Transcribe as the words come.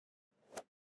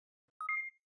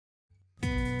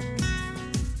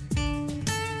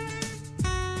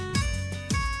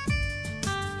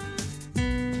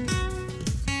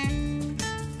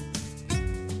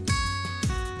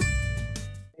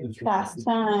Fast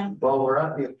time. Well, we're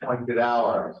at the appointed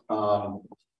hour.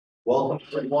 Welcome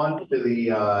everyone to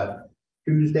the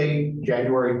Tuesday,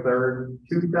 January 3rd,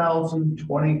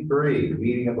 2023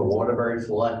 meeting of the Waterbury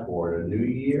Selectboard. A new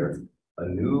year, a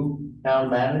new town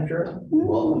manager.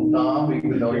 Welcome, Tom,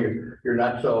 even though you're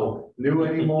not so new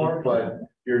anymore, but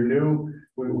you're new.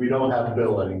 We don't have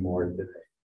Bill anymore today.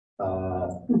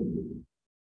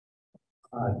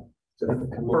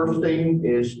 The first thing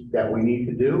is that we need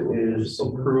to do is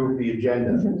approve the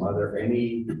agenda. Are there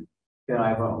any, can I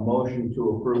have a motion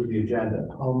to approve the agenda?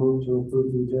 I'll move to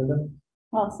approve the agenda.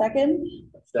 Well, second.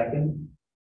 Second,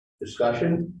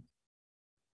 discussion.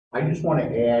 I just want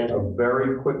to add a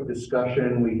very quick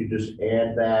discussion. We could just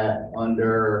add that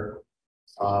under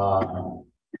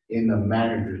in the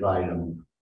manager's item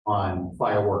on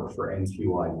fireworks for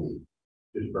NQID,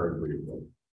 just very briefly.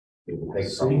 It will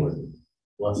take probably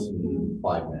less than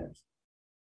 5 minutes.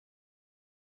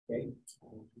 Okay.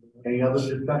 Any other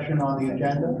discussion on the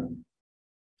agenda?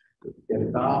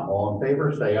 If not, all in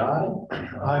favor, say aye.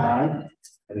 Aye.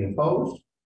 Any opposed?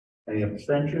 Any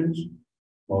abstentions?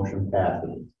 Motion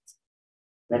passes.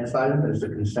 Next item is the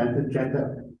consent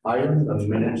agenda item, the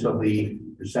minutes of the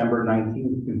December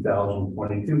 19th,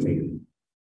 2022 meeting.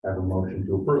 Have a motion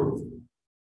to approve.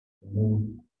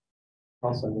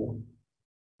 Also,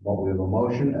 Well, we have a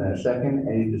motion and a second.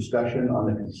 Any discussion on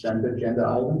the consent agenda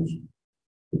items?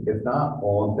 If not,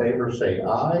 all in favor say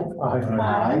aye.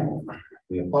 Aye.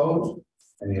 Any opposed?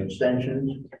 Any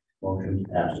abstentions? Motion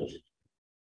passes.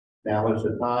 Now is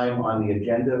the time on the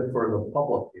agenda for the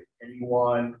public. If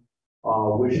anyone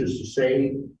wishes to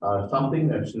say something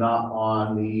that's not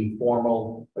on the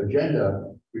formal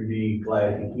agenda, we'd be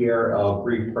glad to hear a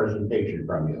brief presentation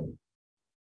from you.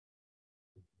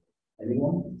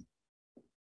 Anyone?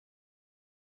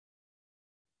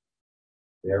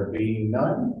 There being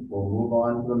none, we'll move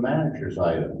on to the manager's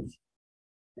items.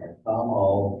 And Tom,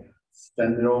 I'll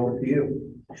send it over to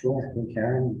you. sure. And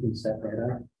Karen, you can step right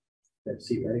up. That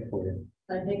seat ready for you.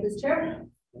 I take this chair.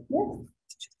 Yes.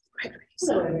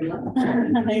 So everyone.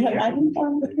 I can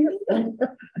find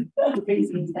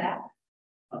Crazy as that.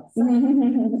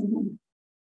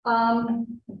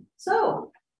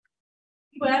 So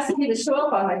you asked me to show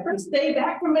up on my first day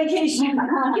back from vacation.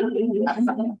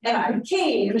 And I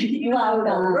came, you know,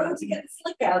 the roads get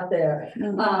slick out there.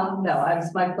 No,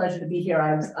 it's my pleasure to be here.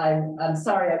 I'm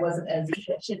sorry I wasn't as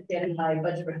efficient getting my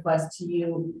budget request to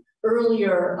you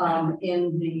earlier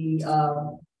in the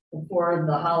before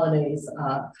the holidays.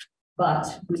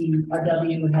 But our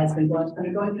W has been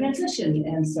undergoing transition,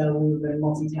 and so we've been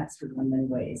multitasking in many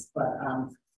ways. But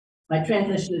my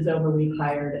transition is over. We've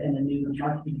hired and a new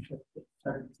marketing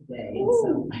started today.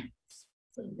 So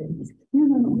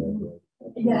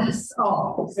yes,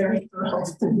 oh, very thrilled.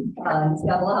 He's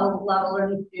got a lot of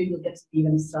learning to do. You'll get to meet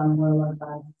him some more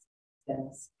about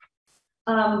this.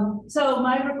 So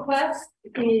my request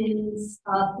is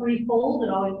threefold.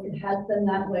 It has been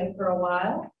that way for a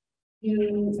while.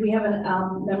 We have a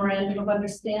memorandum of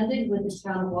understanding with the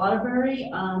town of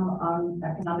Waterbury on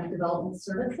economic development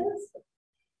services.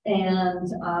 And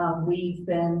we've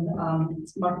been,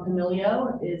 Mark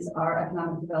Camilio is our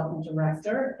economic development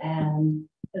director and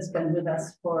has been with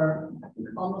us for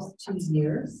almost 2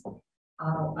 years.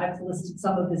 I've listed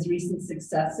some of his recent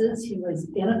successes. He was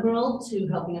integral to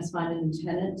helping us find a new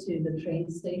tenant to the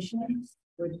train station,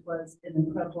 which was an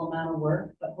incredible amount of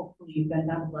work, but hopefully you've been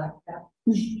down to Black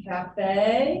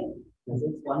Cafe, because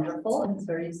it's wonderful and it's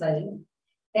very exciting.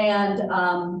 And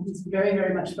he's very,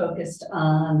 very much focused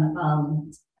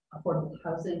on affordable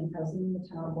housing in the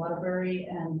town of Waterbury,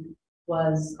 and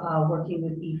was working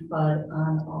with EFUD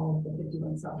on all of the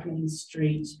 51 South Main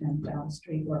Street and down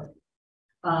street work.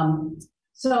 On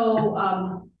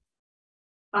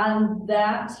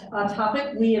that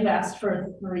topic, we have asked for a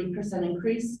 3%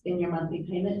 increase in your monthly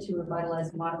payment to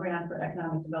revitalize Waterbury for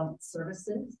economic development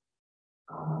services.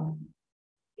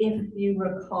 If you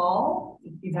recall,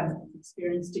 if you haven't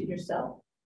experienced it yourself,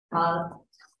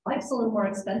 life's a little more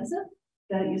expensive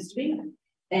than it used to be.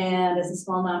 And as a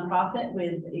small nonprofit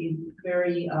with a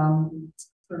very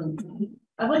sort of,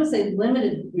 I wouldn't say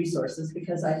limited resources,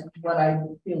 because what I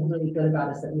feel really good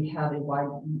about is that we have a wide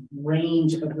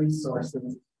range of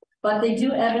resources, but they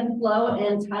do ebb and flow,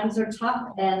 and times are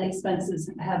tough and expenses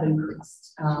have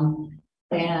increased.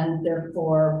 And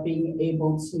therefore being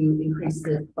able to increase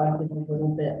the budget a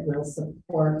little bit will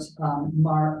support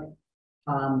Mark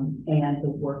and the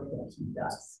work that he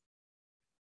does.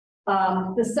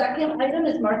 The second item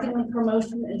is marketing and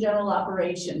promotion and general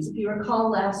operations. If you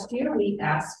recall, last year we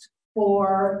asked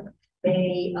for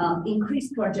a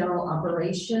increase to our general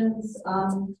operations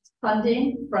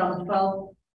funding from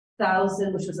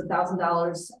 $1,000, which was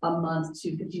 $1,000 a month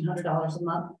to $1,500 a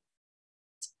month.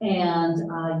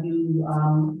 And you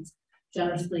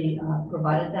generously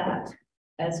provided that,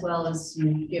 as well as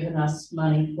you've given us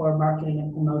money for marketing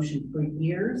and promotion for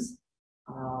years.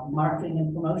 Marketing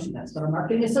and promotion, that's what our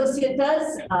marketing associate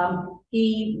does.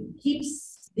 He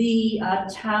keeps the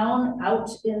town out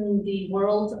in the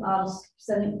world of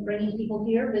bringing people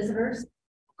here, visitors,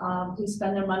 who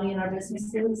spend their money in our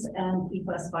businesses and keep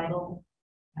us vital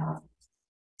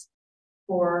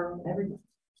for everything.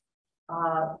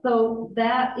 So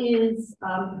that is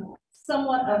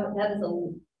somewhat of, that is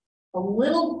a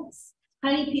little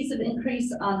tiny piece of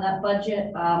increase on that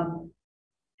budget,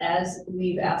 as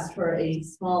we've asked for a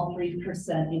small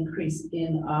 3% increase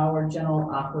in our general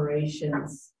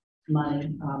operations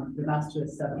money. The amounts to a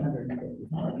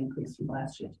 $750 increase from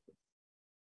last year.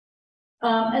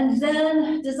 And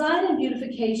then design and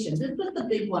beautification. This was the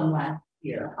big one last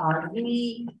year.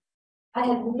 I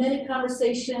had many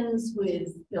conversations with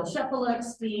Bill Shepelek,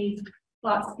 Steve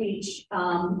Speech,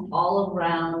 all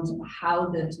around how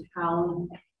the town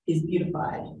is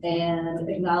beautified, and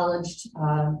acknowledged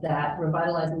that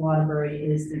revitalizing Waterbury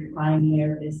is the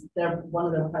one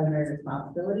of their primary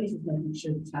responsibilities, is making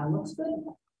sure the town looks good,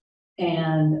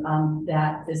 and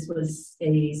that this was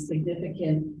a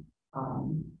significant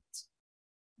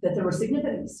that there were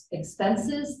significant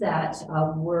expenses that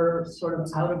were sort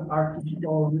of out of our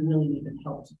control, and we really needed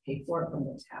help to pay for it from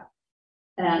the town.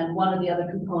 And one of the other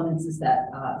components is that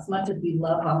as much as we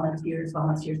love volunteers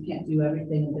can't do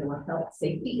everything, and there were health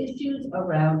safety issues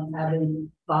around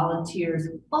having volunteers,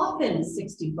 often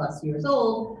 60+ years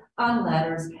old, on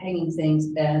ladders, hanging things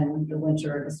in the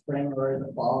winter, or the spring, or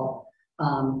the fall.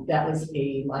 That was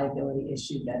a liability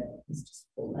issue that was just a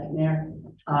full nightmare.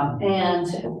 And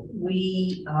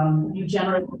you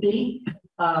generously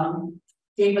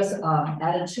gave us,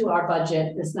 added to our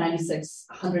budget, this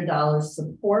 $9,600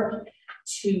 support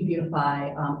to beautify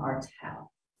our town.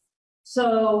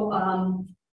 So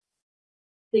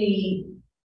the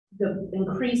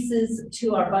increases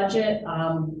to our budget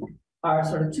are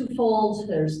sort of twofold.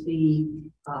 There's the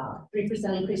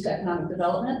 3% increase to economic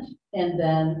development, and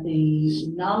then the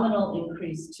nominal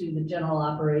increase to the general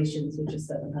operations, which is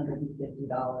 $750,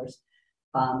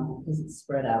 because it's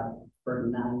spread out for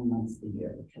 9 months a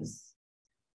year, because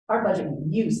our budget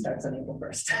review starts on April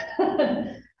 1st.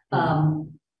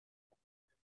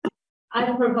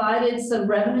 I've provided some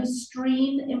revenue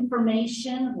stream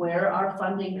information where our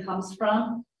funding comes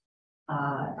from.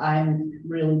 I'm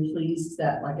really pleased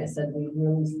that, like I said, we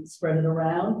really spread it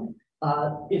around.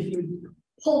 If you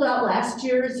pulled out last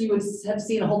year's, you would have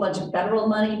seen a whole bunch of federal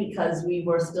money, because we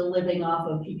were still living off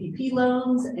of PPP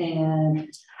loans and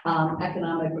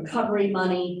economic recovery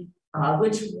money,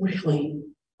 which really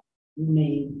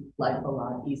made life a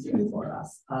lot easier for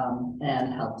us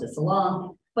and helped us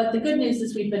along. But the good news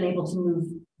is we've been able to move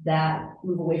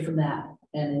away from that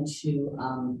and into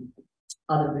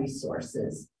other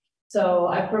resources. So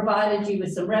I provided you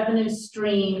with some revenue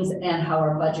streams and how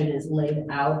our budget is laid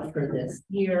out for this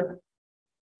year.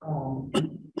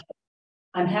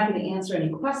 I'm happy to answer any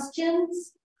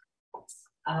questions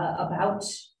about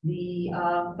the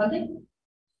funding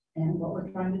and what we're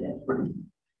trying to do.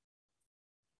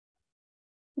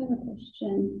 I have a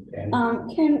question.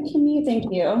 Thank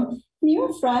you. Can you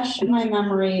refresh my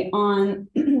memory on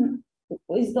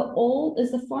is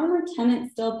the former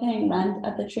tenant still paying rent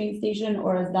at the train station,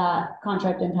 or is that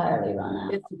contract entirely run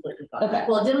out? It's completely gone. Okay.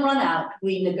 Well, it didn't run out.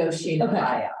 We negotiated a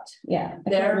buyout. Yeah, I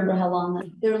can't remember how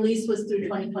long their lease was through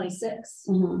 2026.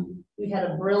 We had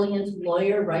a brilliant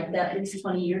lawyer write that lease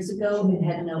 20 years ago. It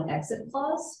had no exit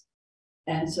clause.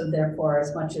 And so therefore,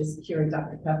 as much as Keurig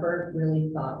Dr. Pepper really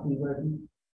thought we were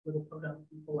little photo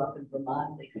people up in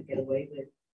Vermont, they could get away with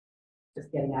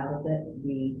just getting out of it.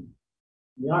 We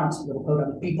aren't little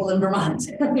photo people in Vermont.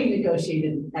 We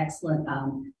negotiated an excellent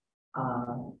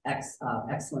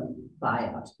excellent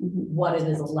buyout. What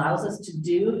it allows us to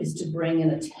do is to bring in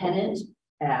a tenant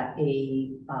at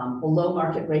a below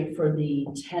market rate for the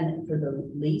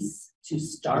lease to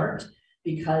start,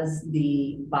 because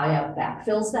the buyout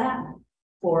backfills that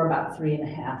for about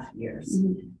 3.5 years.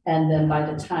 And then by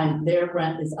the time their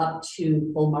rent is up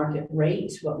to full market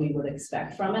rate, what we would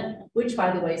expect from it, which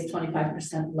by the way is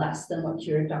 25% less than what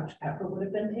Keurig Dr. Pepper would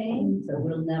have been paying. So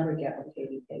we'll never get what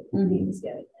KDK is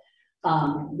getting.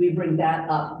 We bring that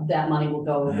up, that money will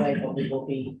go away, but we will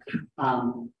be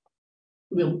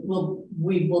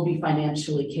we will be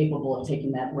financially capable of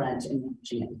taking that rent and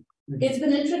managing it. It's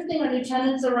been interesting. Our new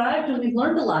tenants arrived and we've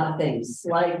learned a lot of things,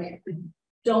 like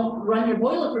don't run your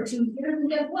boiler for 2 years and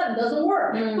guess what? It doesn't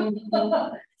work.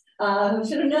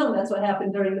 Should have known that's what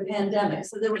happened during the pandemic.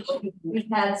 So we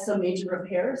had some major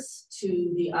repairs to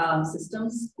the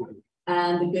systems.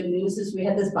 And the good news is we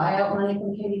had this buyout money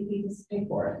from KDP to pay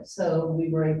for it. So we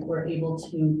were able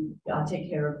to take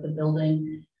care of the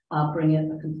building, bring it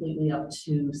completely up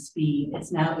to speed.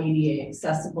 It's now ADA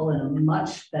accessible in a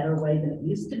much better way than it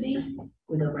used to be,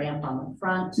 with a ramp on the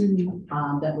front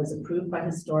that was approved by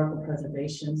historical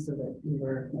preservation, so that we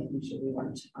were making sure we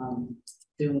weren't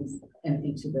doing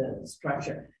anything to the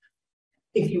structure.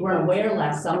 If you weren't aware,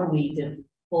 last summer we did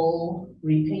full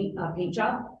repaint paint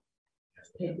job.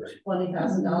 Paid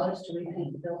 $20,000 to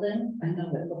repaint the building. I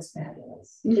know it looks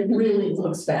fabulous. It really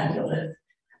looks fabulous.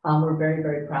 We're very,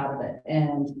 very proud of it.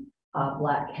 And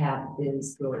Black Cap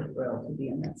is really thrilled to be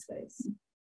in that space.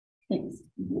 Thanks.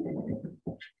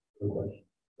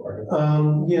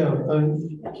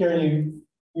 Karen,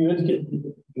 you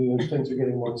indicated things are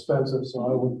getting more expensive, so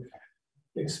I would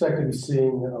expect to be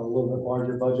seeing a little bit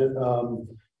larger budget.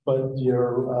 But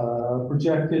your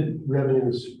projected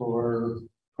revenues for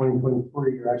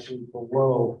 2023 are actually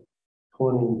below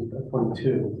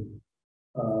 2022.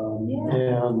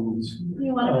 And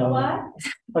you want to know why?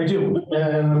 I do,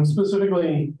 and I'm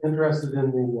specifically interested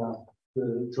in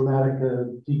the dramatic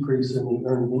decrease in the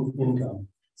earned income.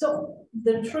 So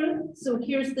the truth, so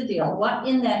here's the deal. What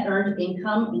in that earned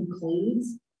income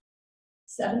includes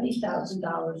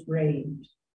 $70,000 raised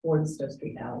for the Stowe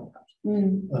Street Alley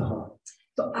project.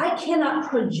 So I cannot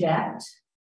project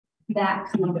that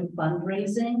kind of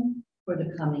fundraising for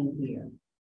the coming year.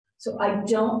 So I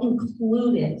don't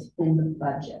include it in the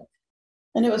budget.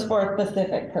 And it was for a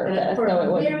specific purpose. For so a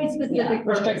it was very specific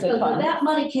purpose. restricted So funds. that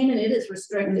money came in, it is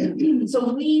restricted.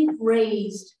 So we've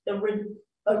raised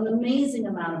an amazing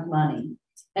amount of money,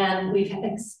 and we've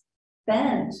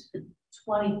spent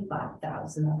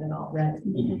 25,000 of it already.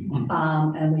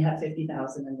 And we have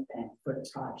 50,000 in the bank for the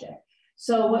project.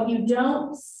 So what you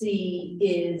don't see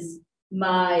is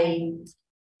my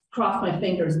cross my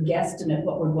fingers guesstimate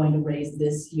what we're going to raise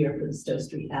this year for the Stowe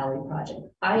Street Alley project.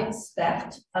 I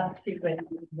expect up to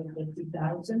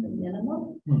 50,000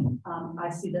 minimum. I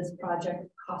see this project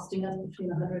costing us between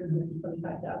 $100,000 and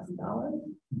 $125,000.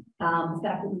 The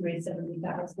fact that we raised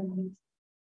 70,000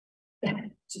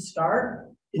 to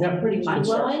start is pretty mind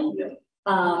blowing.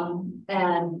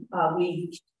 And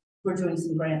we're doing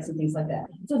some grants and things like that.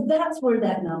 So that's where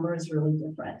that number is really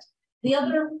different. The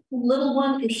other little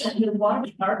one is the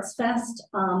Waterbury Arts Fest.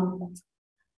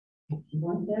 If you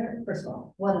weren't there, first of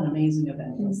all, what an amazing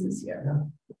event it was this year.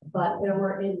 But there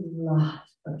were a lot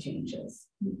of changes.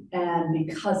 And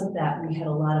because of that, we had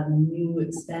a lot of new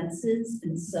expenses.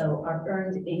 And so our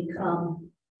earned income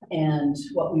and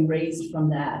what we raised from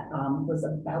that was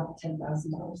about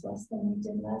 $10,000 less than we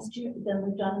did last year, than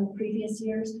we've done in previous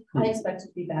years. I expect to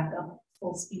be back up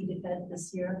full speed ahead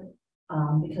this year.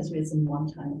 Because we had some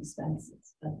one-time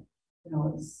expenses, but you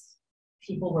know,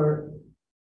 people were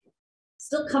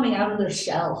still coming out of their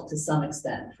shell to some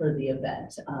extent for the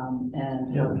event.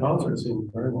 And the concert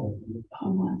seemed very well.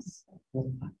 Almost.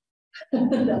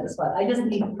 That was fun. I just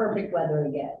need perfect weather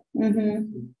again.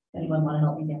 Anyone want to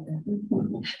help me get that?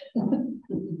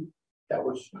 That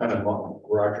was kind of what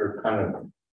Roger kind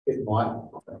of hit my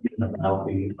about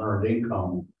the earned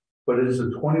income. But is the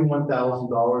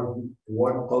 $21,000,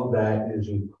 what of that is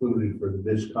included for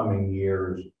this coming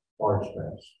year's Arts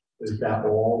Fest? Is that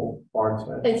all Arts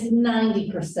Fest? It's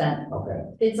 90%. Okay.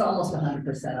 It's almost 100%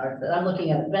 Arts Fest. I'm looking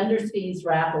at vendors fees,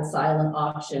 raffle, silent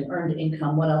auction, earned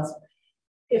income. What else?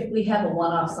 If we have a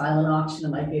one-off silent auction, it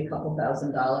might be a couple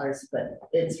 $1,000s, but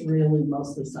it's really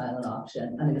mostly silent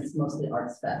auction. I mean, it's mostly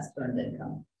Arts Fest earned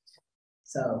income.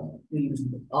 So we use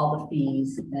all the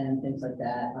fees and things like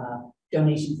that.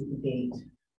 Donations at the gate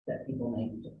that people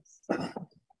make to us.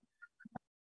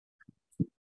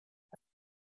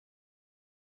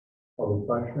 Other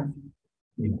questions?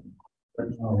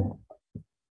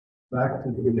 Back to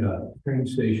the train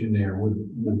station there with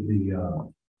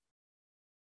the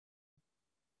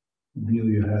deal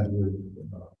you had with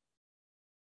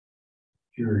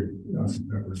Jerry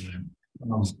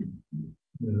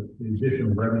the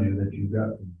additional revenue that you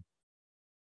got from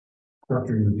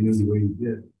structuring the deal the way you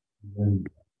did, and then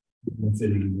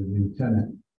benefiting the new tenant,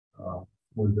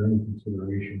 was there any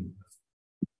consideration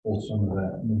to pull some of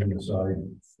that money aside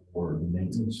for the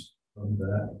maintenance of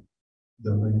that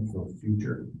building for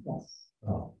future? Yes.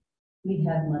 Oh. We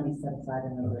have money set aside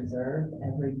in the reserve.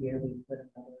 Every year we put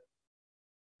another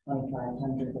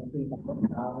 $2,500 or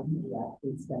 $3,000. We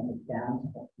actually spent it down to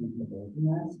help keep the building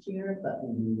last year, but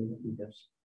we needed to go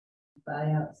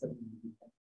buyout. So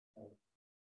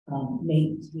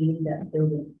maintaining that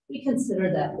building, we consider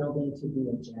that building to be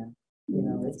a gem. You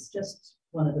know, it's just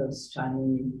one of those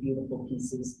shiny, beautiful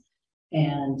pieces.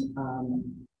 And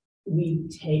we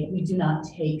do not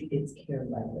take its care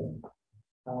lightly.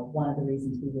 One of the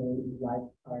reasons we really like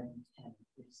our tenant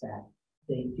is that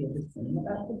they feel the same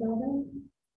about the building.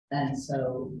 And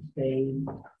so they,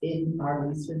 in our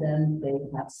lease with them, they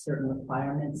have certain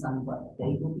requirements on what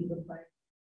they will be required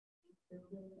to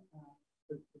do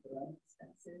for their own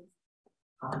expenses.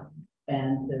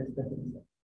 And there's the things that.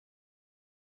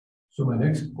 So my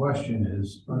next question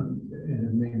is,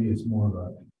 and maybe it's more of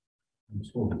a,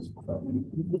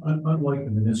 unlike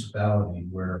the municipality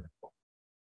where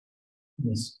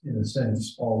this, in a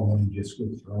sense, all money just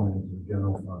gets thrown into the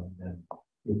general fund and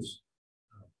it's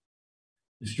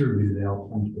distributed out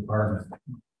to each department.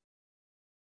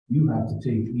 You have to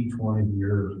take each one of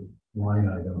your line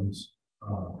items,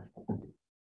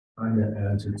 kind of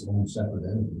as its own separate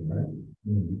entity, right? I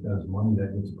mean, because money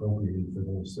that gets appropriated for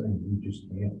those things, you just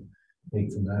can't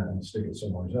take from that and stick it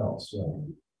somewhere else. So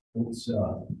it's,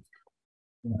 you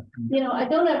know, I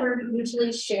don't ever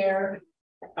usually share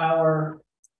our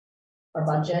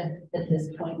budget at this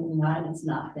point in time. It's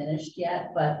not finished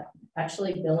yet, but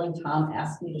actually Bill and Tom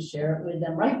asked me to share it with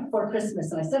them right before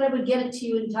Christmas. And I said I would get it to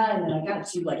you in time, and I got it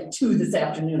to you like at 2 this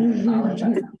afternoon. I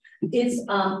apologize. It's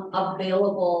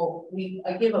available.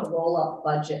 I give a roll-up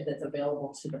budget that's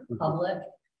available to the public,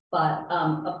 but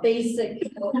a basic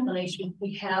explanation.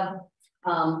 We have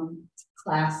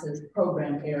classes,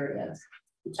 program areas,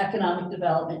 economic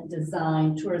development,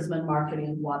 design, tourism and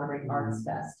marketing, Waterbury Arts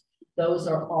Fest. Those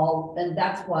are all, and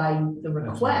that's why the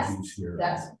request, you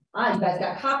guys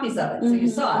got copies of it, so you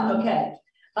saw it, okay.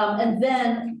 And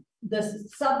then the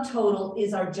subtotal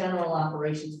is our general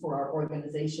operations for our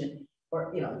organization,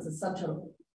 or, you know, it's a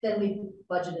subtotal. Then we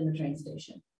budget in the train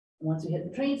station. And once we hit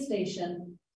the train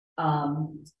station,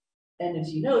 and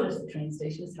as you notice, the train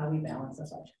station is how we balance our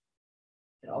budget.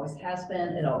 It always has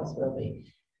been, it always will be.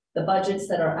 The budgets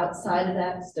that are outside of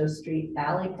that, Stowe Street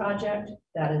Alley project,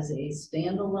 that is a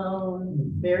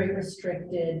standalone, very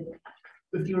restricted.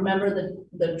 If you remember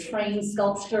the train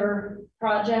sculpture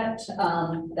project,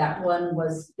 that one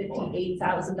was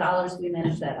 $58,000. We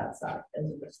managed that outside as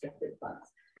a restricted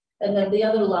funds. And then the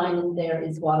other line in there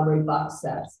is Waterbury box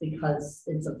sets because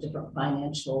it's a different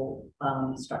financial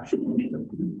structure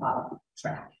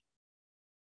track.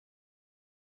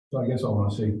 so I guess I want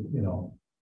to say, you know,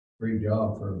 great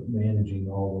job for managing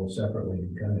all those separately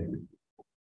and kind of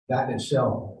that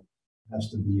itself has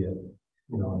to be a,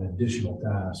 you know, an additional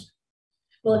task.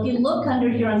 Well, if you look under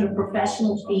here under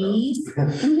professional fees,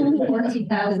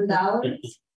 $14,000,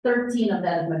 13 of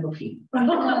that is my bookkeeping.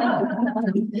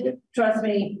 Trust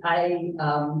me,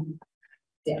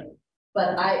 yeah,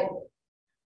 but I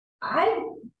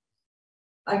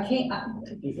can't,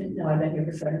 you didn't know I've been here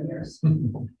for 7 years.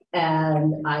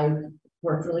 And I've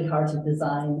worked really hard to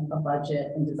design a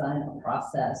budget and design a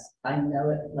process. I know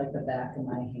it like the back of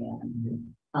my hand.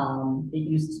 It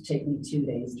used to take me 2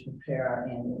 days to prepare our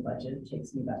annual budget. It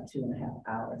takes me about 2.5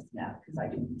 hours now because I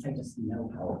just know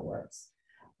how it works.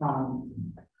 I'm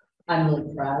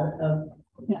really proud of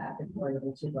that and we're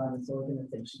able to run this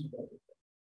organization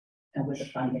and with the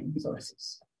funding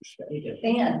sources that we do.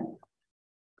 And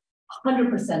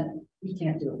 100%, we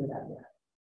can't do it without that.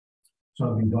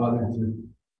 So have you bothered to,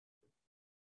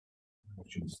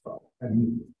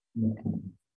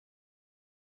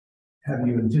 have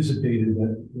you anticipated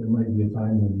that there might be a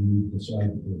time when you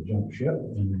decide to jump ship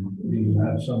and do you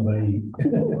have somebody?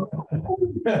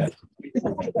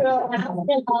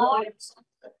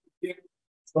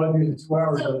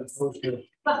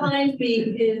 Behind me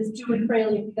is Julie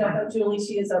Fraley. Julie,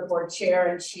 she is our board chair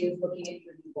and she is looking at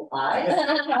your evil eyes. And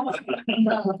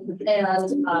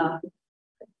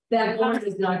that board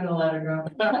is not going to let her go.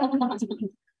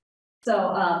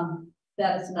 So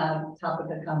that is not a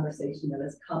topic of conversation that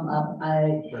has come up.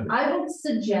 I would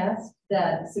suggest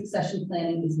that succession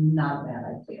planning is not a bad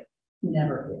idea.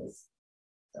 Never is.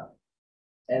 So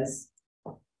as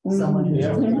someone who's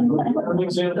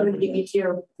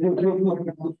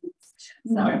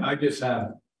I just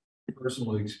have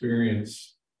personal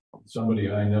experience, somebody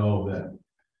I know that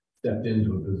stepped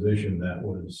into a position that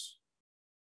was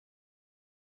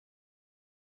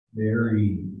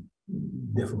very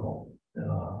difficult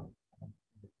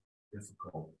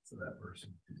for that person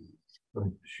to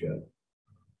do shit.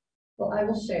 Well, I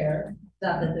will share,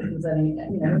 not that there was any,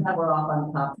 you know, now we're off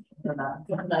on topic or not,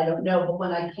 I don't know, but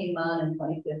when I came on in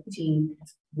 2015,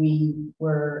 we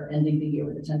were ending the year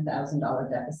with a $10,000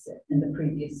 deficit. In the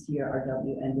previous year,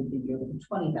 RW ended the year with a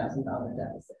 $20,000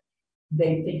 deficit.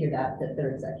 They figured out that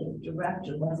their executive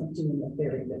director wasn't doing a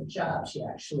very good job. She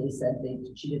actually said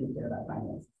she didn't care about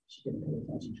finances. She didn't pay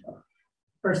attention to it.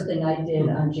 first thing I did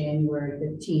on January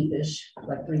 15th-ish,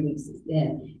 like 3 weeks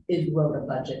in, is wrote a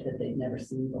budget that they'd never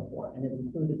seen before, and it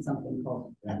included something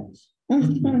called rent.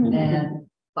 And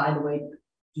by the way,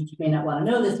 you may not want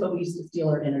to know this, but we used to steal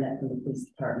our internet from the police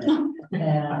department.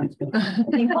 And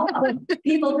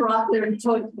people brought their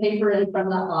toilet paper in from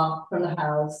the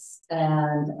house,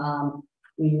 and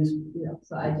we used,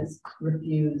 so I just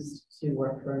refused to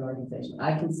work for an organization.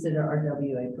 I consider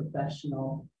RWA a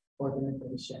professional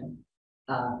organization.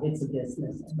 It's a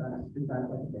business. I run it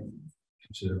like a business.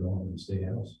 Consider going to the state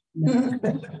house. No.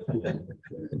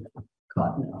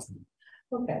 God, no.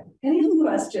 Okay. Any other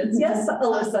questions? Yes,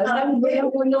 Alyssa. I'm way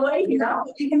going away here.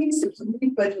 Can you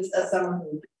speak, but just as someone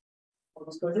who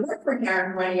almost goes to work for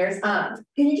Karen for 20 years, can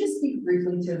you just speak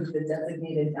briefly to the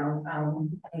designated downtown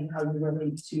and how you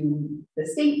relate to the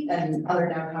state and other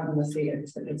downtown in the state?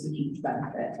 It's a huge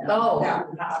benefit.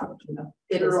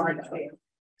 It is.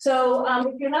 So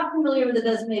if you're not familiar with the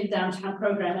designated downtown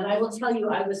program, and I will tell you,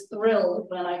 I was thrilled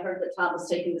when I heard that Tom was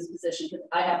taking this position, because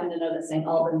I happen to know that St.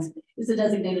 Albans is a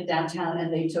designated downtown,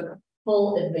 and they took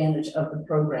full advantage of the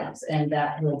programs, and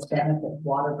that will benefit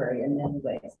Waterbury in many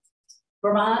ways.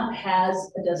 Vermont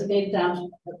has a designated downtown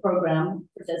program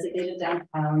for designated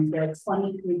downtowns. There are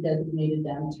 23 designated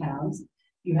downtowns.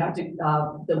 You have to,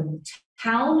 the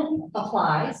town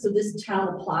applies, so this town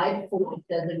applied for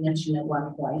designation at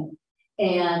one point.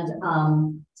 And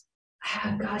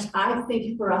gosh, I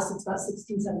think for us, it's about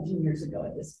 16, 17 years ago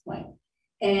at this point.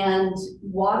 And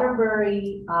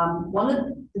Waterbury, one of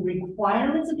the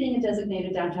requirements of being a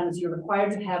designated downtown is you're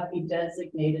required to have a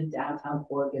designated downtown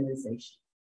organization.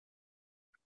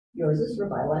 Yours is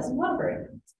Revitalizing Waterbury.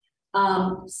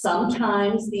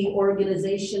 Sometimes the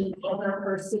organization owner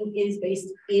person is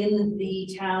based in the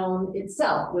town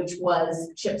itself, which was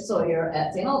Chip Sawyer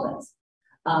at St. Albans,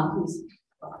 who's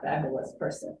a fabulous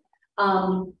person.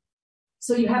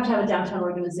 So you have to have a downtown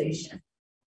organization,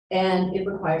 and it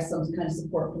requires some kind of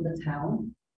support from the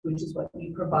town, which is what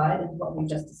we provide and what we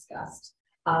just discussed.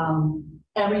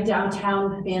 Every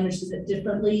downtown manages it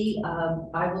differently.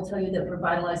 I will tell you that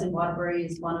Revitalizing Waterbury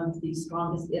is one of the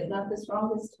strongest, if not the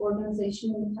strongest,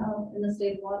 organization in the town in the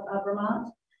state of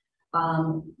Vermont.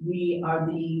 We are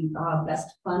the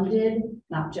best funded,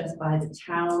 not just by the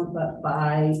town, but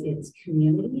by its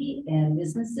community and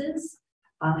businesses.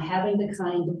 Having the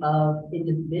kind of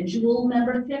individual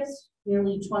memberships,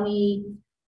 nearly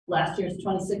last year's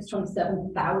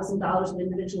 $27,000 of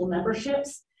individual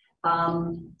memberships.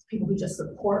 People who just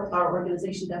support our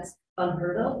organization, that's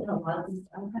unheard of in a lot of these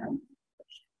downtowns.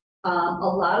 A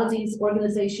lot of these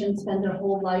organizations spend their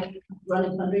whole life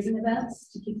running fundraising events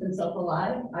to keep themselves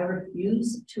alive. I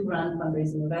refuse to run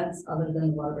fundraising events other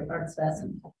than the Waterbury Arts Fest.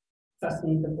 Trust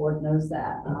me, the board knows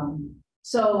that.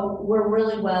 So we're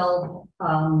really well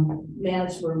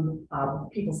managed where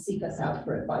people seek us out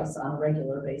for advice on a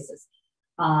regular basis.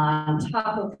 On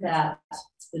top of that,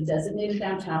 the designated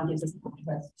downtown gives us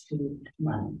access to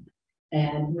money.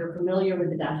 And we're familiar with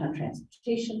the Downtown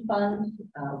Transportation Fund.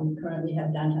 We currently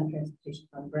have a Downtown Transportation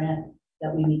Fund grant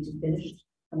that we need to finish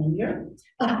coming year.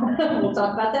 We'll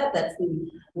talk about that. That's the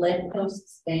lamp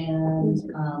posts and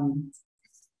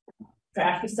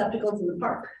trash receptacles in the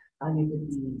park. You did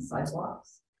the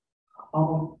sidewalks.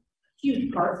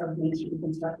 Huge part of Main Street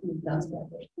construction is done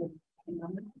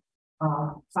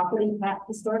property tax,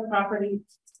 historic property.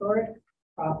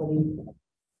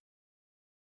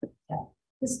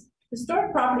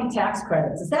 Historic property tax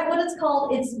credits. Is that what it's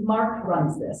called? It's Mark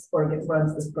runs this, or it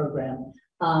runs this program.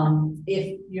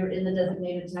 If you're in the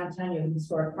designated downtown, you have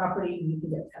historic property, you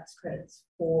can get tax credits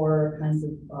for kinds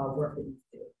of work that you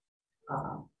do.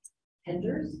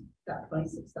 Henders got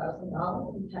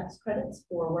 $26,000 in tax credits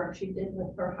for work she did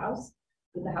with her house,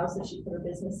 with the house that she put her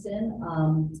business in.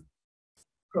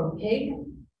 Pig.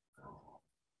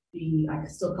 I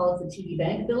still call it the TD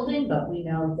Bank building, but we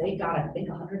know they got, I think,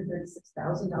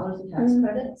 $136,000 in tax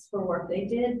credits for work they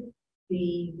did.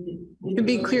 To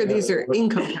be clear, these are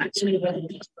income tax.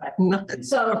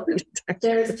 So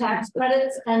there's tax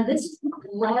credits, and this is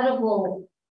incredible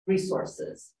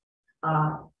resources.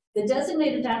 The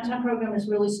designated downtown program is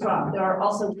really strong. There are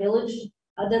also village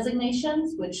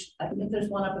designations, which I think there's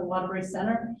one up in Waterbury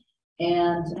Center.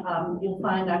 And you'll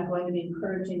find I'm going to be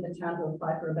encouraging the town to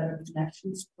apply for a Better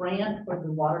Connections grant for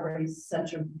the Waterbury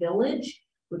Center Village,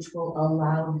 which will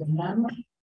allow them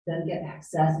then get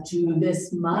access to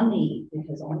this money,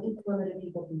 because only limited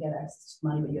people can get access to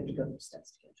money, but you have to go through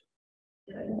steps to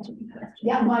get it.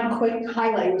 Yeah, my quick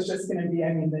highlight was just going to be,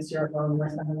 I mean, this year alone, we're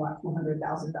spending what,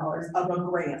 $200,000 of a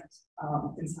grant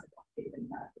in sidewalk paving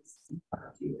that is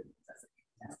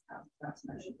that's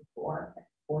mentioned before.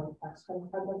 4 tax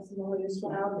credit projects in the latest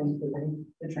round, including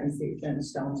the train station,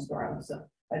 Stone's Throw. So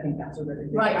I think that's a really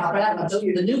good Right, job. those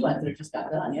are the new ones that just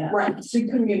got done, yeah. Right, so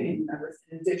community members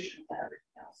in addition to everything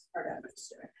else are going to do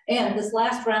it. And this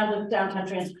last round of downtown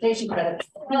transportation credit,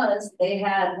 because they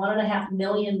had $1.5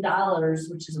 million,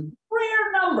 which is a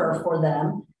rare number for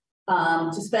them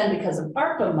to spend because of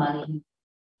ARPA money.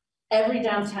 Every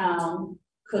downtown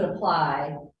could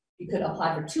apply. You could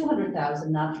apply for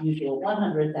 200,000, not the usual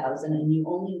 100,000, and you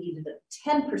only needed a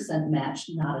 10% match,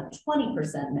 not a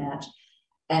 20% match.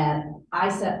 And I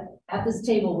sat at this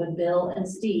table with Bill and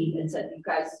Steve and said, "You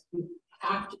guys, we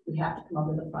have to come up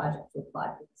with a project to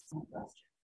apply for this last year.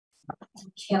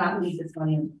 You cannot leave this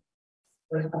money in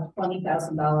for a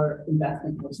 $20,000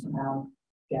 investment goes from now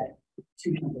get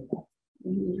 200,000.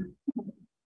 Isn't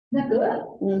that good?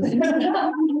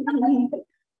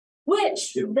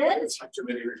 Which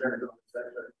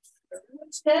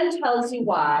then tells you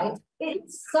why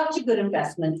it's such a good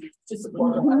investment to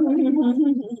support. I will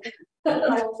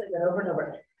say that over and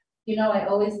over. You know, I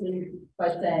always leave by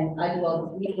saying, I do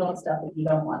all the stuff that you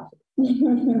don't want to.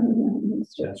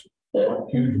 That's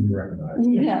hugely recognized.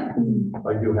 Yeah.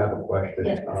 I do have a question.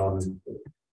 Yes.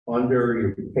 Under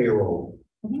your payroll,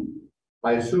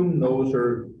 I assume those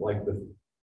are like the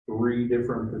 3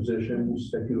 different positions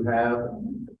that you have.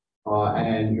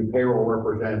 And your payroll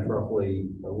represents roughly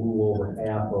a little over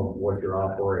half of what you're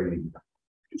operating.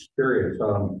 Just curious,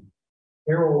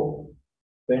 payroll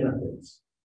benefits,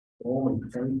 only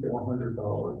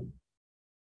 $2,400.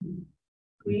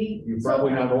 You're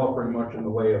probably not offering much in the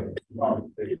way of.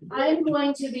 I'm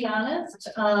going to be honest,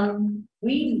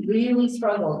 we really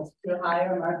struggled to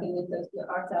hire marketing associates.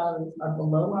 Our salaries are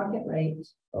below market rate.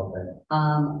 Okay.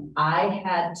 I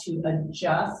had to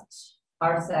adjust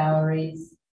our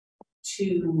salaries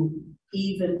to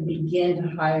even begin to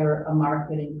hire a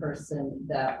marketing person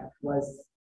that was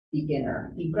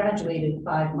beginner. He graduated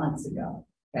 5 months ago.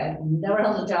 Okay, never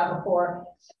held a job before. I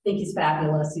think he's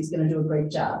fabulous. He's going to do a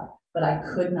great job, but I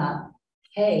could not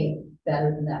pay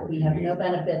better than that. We have no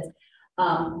benefits.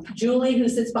 Julie, who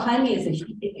sits behind me, is a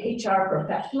HR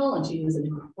professional, and she was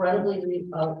incredibly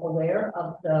aware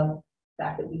of the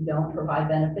fact that we don't provide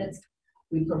benefits.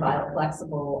 We provide a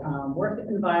flexible work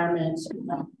environment,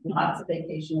 lots of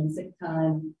vacation and sick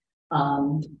time.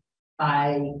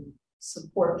 I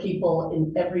support people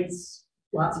in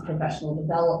lots of professional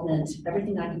development,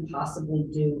 everything I can possibly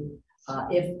do.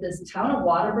 If this town of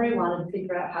Waterbury wanted to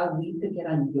figure out how we could get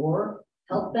on your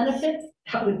health benefits,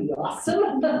 that would be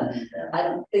awesome. I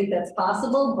don't think that's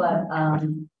possible, but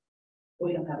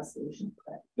we don't have a solution for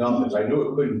that. No, because I knew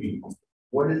it couldn't be.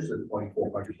 What is the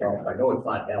 $2,400? I know it's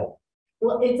not health.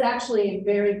 Well, it's actually a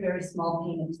very, very small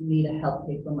payment to me to help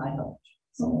pay for my health.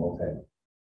 Oh, okay.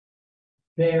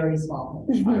 Very small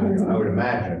payment. I would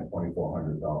imagine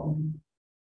 $2,400.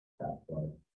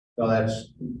 So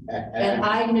that's. And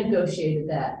I negotiated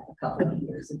that a couple of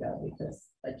years ago because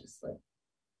I just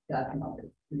got him up and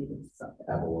needed something.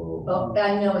 Have a little. Oh,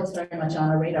 I know it's very much on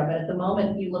our radar, but at the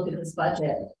moment you look at this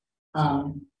budget,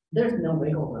 there's no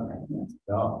wiggle room right here.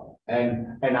 No,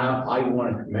 and I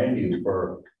want to commend you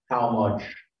for how much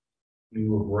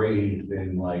you have raised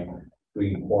in like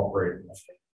between corporate.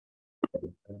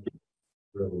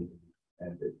 Really,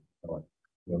 and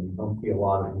you don't see a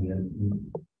lot of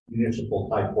municipal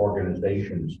type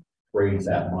organizations raise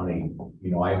that money.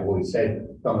 You know, I've always said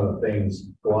some of the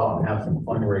things, go out and have some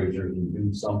fundraisers and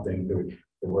do something to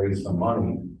raise some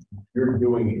money. You're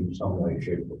doing it in some way,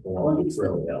 shape, or form. It's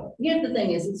really helpful. Here's the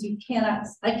thing is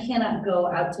I cannot go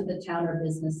out to the town or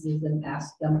businesses and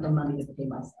ask them for money to pay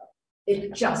myself.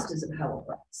 It just isn't how it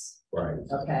works. Right.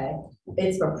 Okay.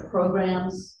 It's for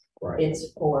programs. Right.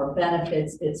 It's for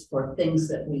benefits. It's for things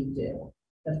that we do.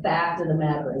 The fact of the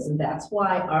matter is, and that's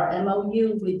why our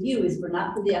MOU with you is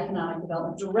not for the economic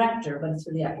development director, but it's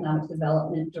for the economic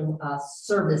development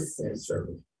services.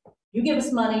 You give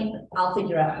us money, I'll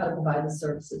figure out how to provide the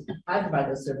services. I provide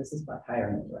those services by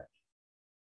hiring a director.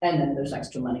 And then there's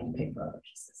extra money to pay for other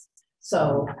pieces.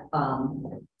 So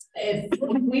if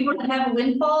we were to have a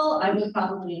windfall, I would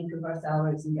probably improve our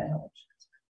salaries and get health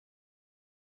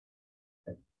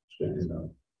It's good to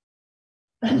know.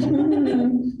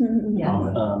 insurance.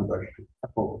 Yeah.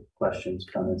 Couple questions,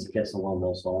 comments, I guess along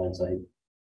those lines, I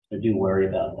do worry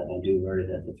about that. I do worry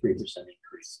that the 3%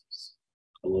 increase is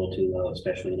a little too low,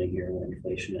 especially in a year when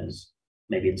inflation is,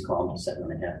 maybe it's calmed to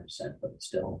 7.5%, but it's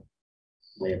still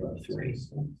way above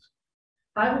 3%.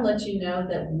 I will let you know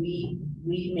that we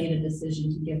made a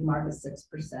decision to give Mark a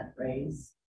 6%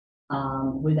 raise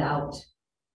without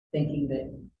thinking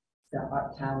that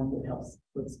our town would help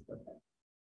with support that.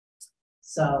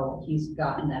 So he's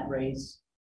gotten that raise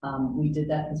We did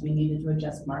that because we needed to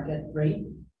adjust market rate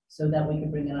so that we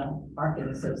could bring in a market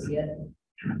associate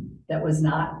that was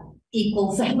not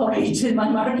equal salary to my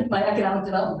economic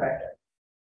development director.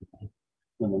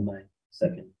 And then my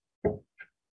second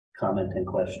comment and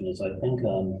question is, I think,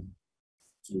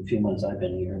 in a few months I've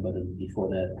been here, but before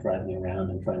that, driving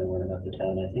around and trying to learn about the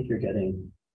town, I think you're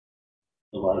getting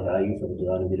a lot of value for the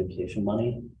design and beautification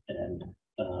money, and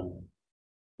I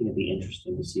think it'd be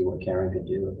interesting to see what Karen could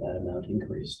do if that amount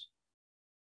increased.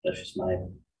 That's just my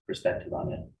perspective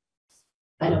on it.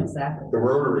 I know exactly. The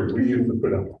Rotary, we used to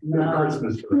put up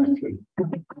Christmas direction.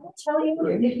 I'll tell you,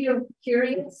 if you're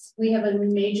curious, we have a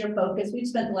major focus. We've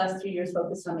spent the last 3 years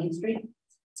focused on Main Street.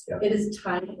 Yeah. It is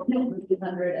time to put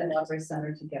 200 and Waterbury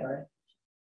Center together.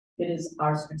 It is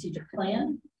our strategic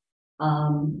plan.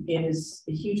 It is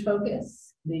a huge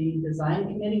focus. The design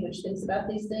committee, which thinks about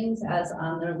these things, has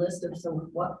on their list of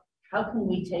how can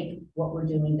we take what we're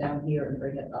doing down here and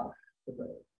bring it up the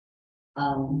road.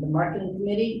 The marketing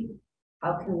committee,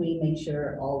 how can we make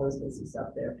sure all those businesses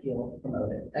up there feel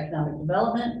promoted? Economic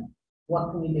development,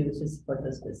 what can we do to support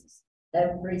those businesses?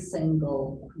 Every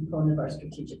single component of our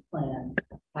strategic plan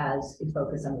has a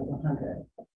focus on the 100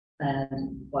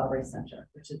 and Waterbury Center,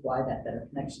 which is why that Better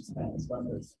Connections Plan is one of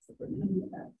those that we're doing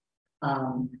that.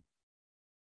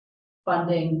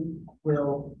 Funding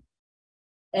will,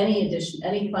 any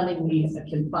funding we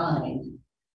can find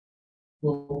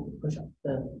will push up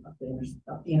the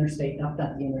interstate, not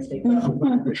the interstate.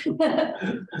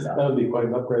 That would be quite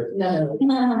an upgrade. No.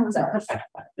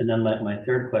 And then my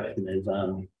third question is,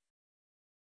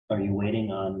 are you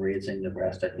waiting on raising the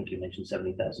rest? I think you mentioned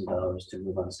 $70,000 to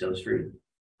move on Stowe Street.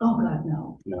 Oh, God,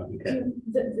 no. No, okay.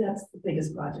 That's the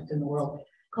biggest project in the world.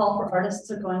 Call for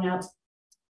artists are going out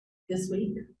this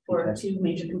week for 2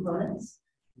 major components.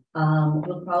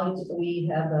 We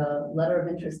have a letter of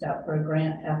interest out for a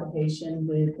grant application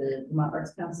with the Vermont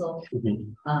Arts Council.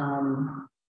 Mm-hmm. I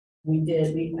think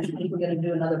we're going to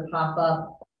do another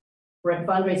pop-up brick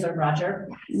fundraiser, Roger.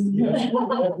 Put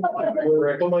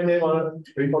my name on it,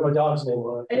 put my dog's name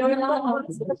on it. I don't know.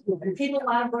 People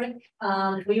buy brick.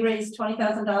 We raised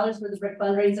 $20,000 for the brick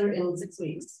fundraiser in 6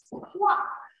 weeks.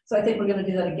 So I think we're going to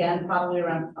do that again, probably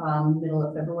around middle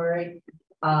of February.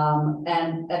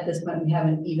 And at this point, we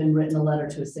haven't even written a letter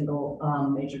to a single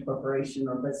major corporation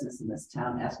or business in this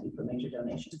town asking for major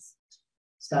donations.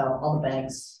 So all the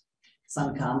banks,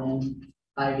 Suncom,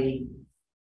 Ivy,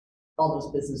 all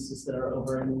those businesses that are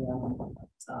over in the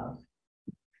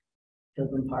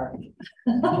Pilgrim Park,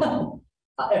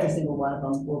 every single one of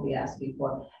them will be asking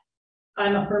for.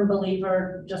 I'm a firm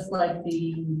believer, just like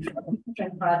the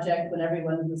Trent project, when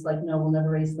everyone was like, no, we'll never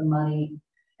raise the money.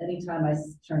 Anytime I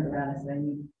turned around, I said,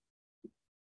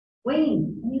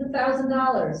 Wayne, I need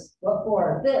 $1,000. What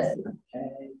for? This.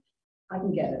 Okay, I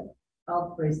can get it.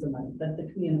 I'll raise the money, but the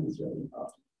community is really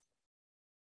involved.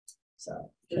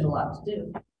 So there's a lot to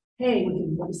do. Hey,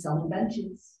 we'll be selling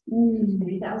benches.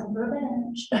 3,000 for a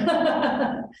bench.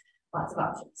 Lots of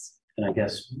options. And I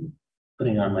guess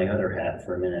putting on my other hat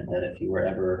for a minute, that if you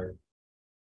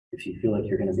feel like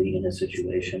you're going to be in a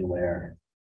situation where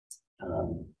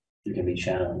you can be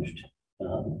challenged,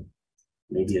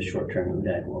 maybe a short-term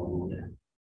UDAG loan would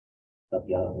help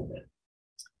you out a little bit.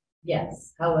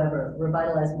 Yes, however,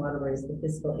 Revitalize Waterbury is the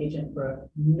fiscal agent for a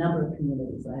number of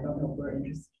communities, and I don't know if we're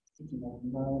interested in taking a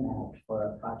loan out for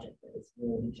a project that is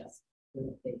really just for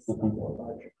the face of a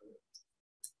larger group.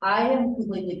 I am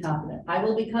completely confident. I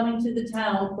will be coming to the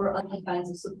town for other kinds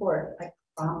of support. I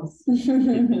promise.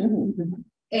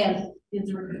 And the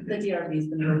DRB has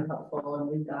been really helpful, and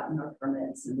we've gotten our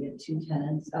permits, and we have 2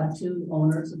 tenants, 2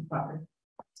 owners of the property.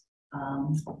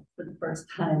 For the first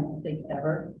time, I think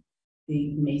ever,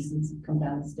 the Masons have come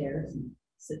down the stairs and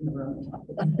sit in the room and talk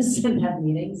with us and have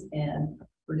meetings, and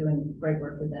we're doing great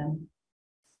work with them.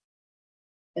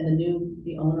 And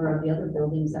the owner of the other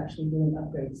building is actually doing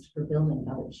upgrades to her building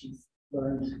now that she's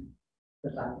learned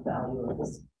about the value of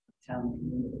this town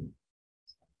community.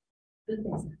 Good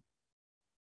things.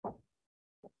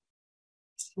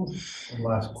 One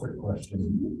last quick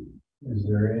question. Is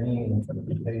there any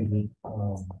anticipated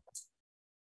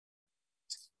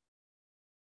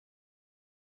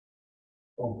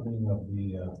opening of the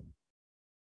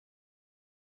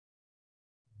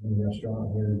new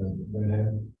restaurant here in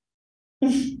Redhead?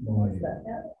 No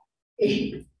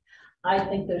idea. I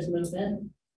think there's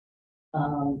movement.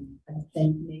 I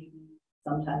think maybe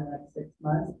sometime in the next 6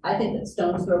 months. I think that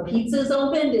Stone's Throw Pizza's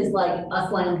opened is like a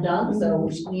slam dunk, so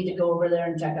we should need to go over there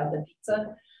and check out the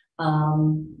pizza.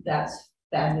 That's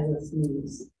fabulous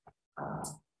news.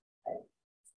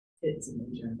 it's a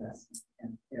major investment,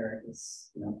 and Eric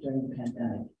is, you know, during the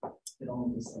pandemic, it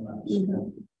only was so much.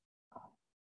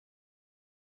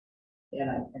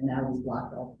 And now he's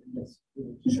blocked off this.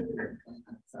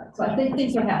 So I think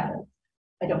things are happening.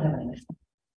 I don't have any.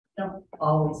 Don't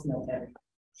always know everything.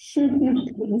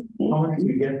 How much do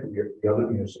you get from the other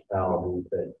municipalities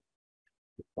that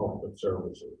help with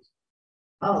services?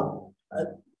 Oh,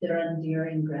 their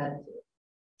endearing gratitude.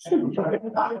 For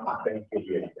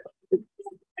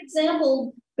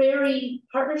example, Barry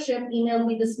Partnership emailed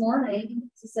me this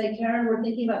morning to say, Karen, we're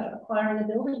thinking about acquiring a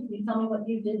building. Can you tell me what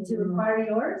you did to acquire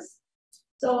yours?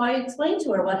 So I explained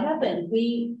to her what happened.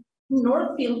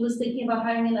 Northfield was thinking about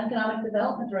hiring an economic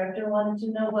development director, wanted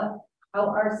to know how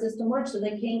our system works. So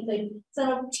they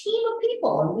sent a team of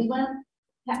people, and we went,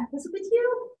 was it with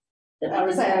you? I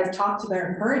was saying, I've talked to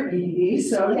their current BDD,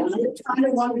 so it's kind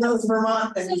of one of those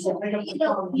Vermont things.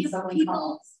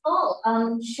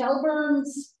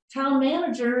 Shelburn's town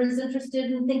manager is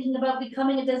interested in thinking about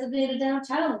becoming a designated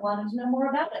downtown and wanted to know more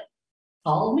about it.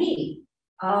 Call me.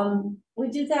 We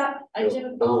do that. I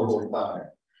do.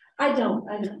 I don't,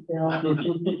 Bill.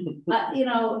 You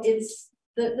know,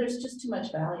 there's just too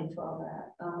much value to all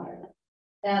that.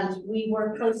 And we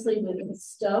work closely with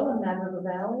Stowe and Mad River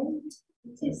Valley.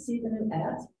 You see the new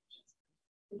ads,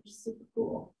 which is super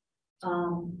cool.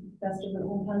 Best of the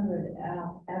 100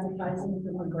 advertising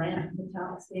from a grant from the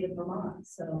town state of Vermont.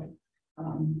 So,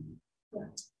 yeah,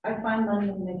 I find money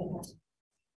and make it happen.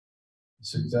 The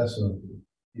success of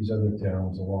these other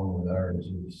towns along with ours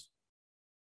is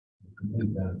the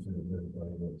complete benefit of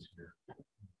everybody that's here.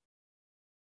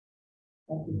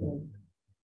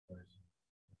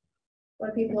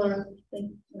 What people are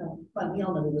think, you know, but we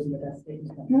all know we live in the best state in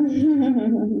the country.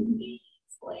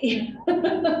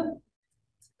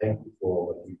 Thank you for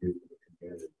what you do for the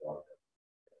community.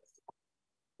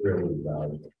 Really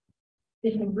valuable.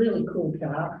 It's a really cool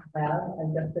job to have.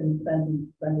 I've just been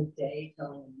spending a day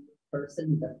telling the person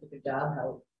who does a good job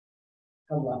how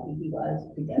lucky he was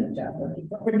to get a job where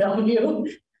people never known you.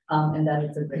 And that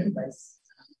it's a great place,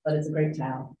 but it's a great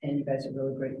town, and you guys are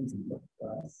really great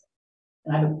for us.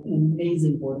 And I have an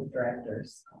amazing board of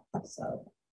directors, so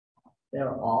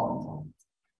they're all involved.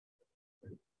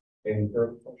 Any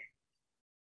further questions?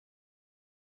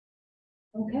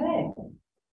 Okay.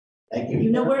 Thank you.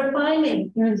 You know where to find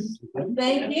me.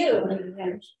 Thank you.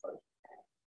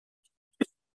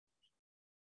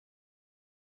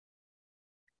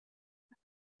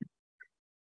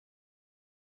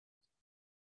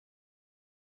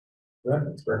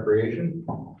 Recreation.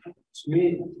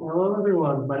 Sweet. Hello,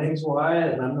 everyone. My name is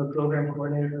Wyatt, and I'm the program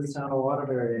coordinator for the town of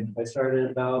Waterbury. I started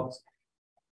about.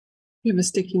 You have a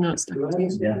sticky note stuck.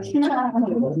 Yeah.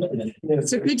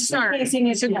 It's a good start. It's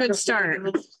a good start.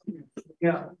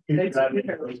 Yeah. But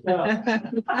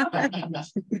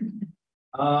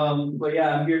yeah,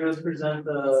 I'm here to present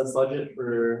the budget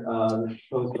for the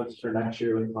proposed budget for next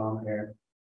year with Tom here.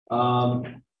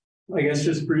 I guess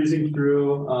just breezing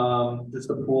through just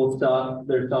the pool stuff.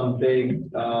 There's some big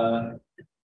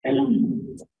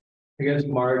I guess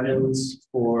margins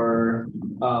for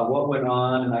what went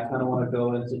on, and I kind of want to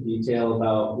go into detail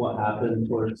about what happened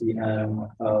towards the end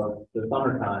of the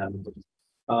summertime.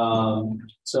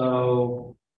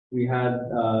 So we had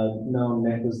known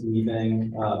Nick was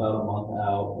leaving about a month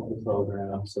out of the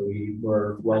program, so we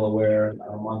were well aware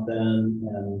a month in,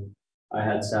 and I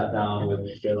had sat down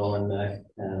with Bill and Nick,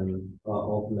 and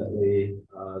ultimately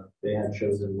they had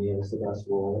chosen me as the best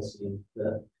role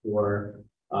for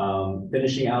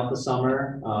finishing out the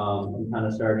summer and kind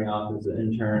of starting off as an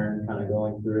intern, kind of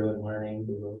going through and learning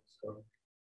the ropes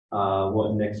of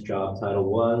what Nick's job title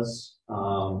was.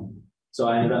 So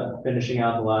I ended up finishing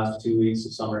out the last 2 weeks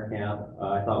of summer camp.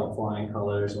 I thought with flying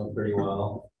colors went pretty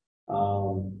well.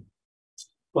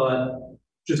 But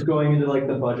just going into like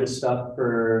the budget stuff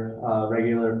for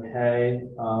regular pay,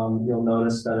 you'll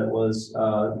notice that it was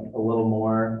a little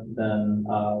more than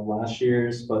last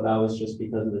year's, but that was just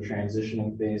because of the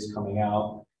transitioning phase coming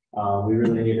out. We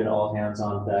really needed all hands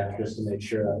on deck just to make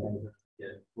sure that things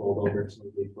get rolled over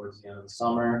smoothly towards the end of the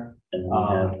summer. And we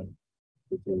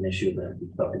have an issue that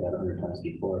we've talked about 100 times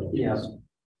before. Yeah.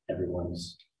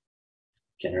 Everyone's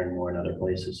can earn more in other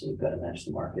places, so we've got to match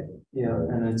the market. Yeah,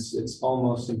 and it's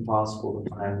almost impossible to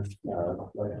find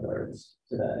lifeguards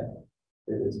today.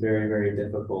 It is very, very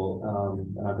difficult.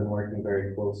 And I've been working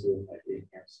very closely with my day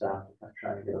camp staff,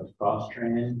 trying to get us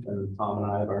cross-trained, and Tom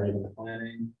and I have already been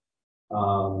planning.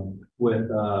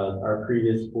 With our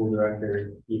previous pool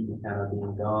director, Keith McKenna,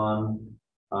 being gone,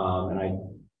 and I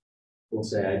will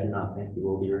say I do not think he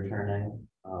will be returning.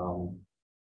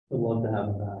 Would love to have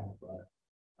him back, but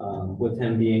with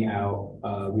him being out,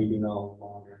 we do no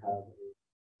longer have a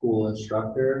pool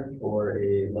instructor or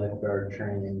a lifeguard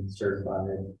training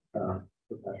certified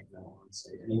professional on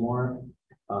site anymore.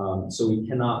 So we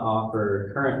cannot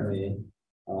offer currently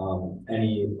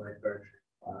any lifeguard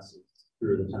classes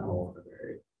through the town of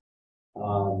Waterbury.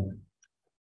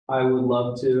 I would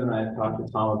love to, and I've talked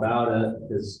to Tom about it,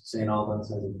 because St. Albans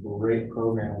has a great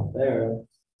program up there,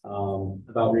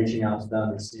 about reaching out to them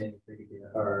and seeing if they could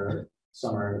get our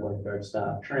summer lifeguard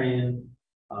staff trained,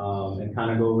 and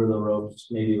kind of go over the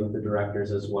ropes, maybe with the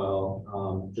directors as well,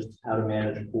 just how to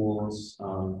manage pools.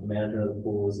 Management of the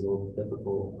pool is a little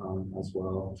difficult as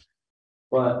well.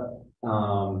 But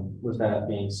with that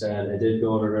being said, it did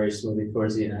go over very smoothly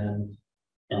towards the end.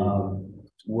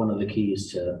 One of the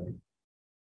keys to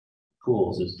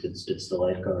pools is it's the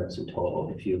lifeguards in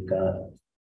total. If you've got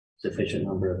sufficient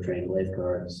number of trained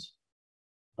lifeguards,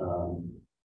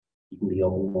 you can be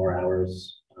open more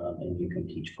hours, and you can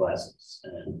teach classes.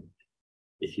 And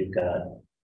if you've got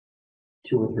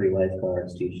 2 or 3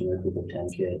 lifeguards teaching a group of 10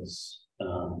 kids,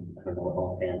 I don't know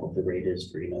offhand what the rate is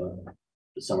for, you know,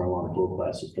 the summer long pool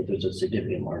classes, but there's a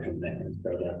significant margin there.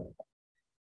 So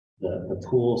the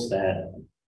pools that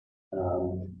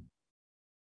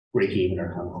break even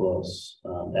or come close,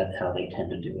 that's how they tend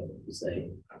to do it, is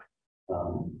they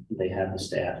have the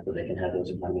staff, but they can have those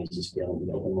economies of scale and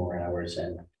open more hours.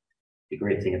 And the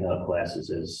great thing about classes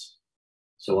is,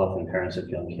 so often parents of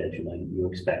young kids, you know, you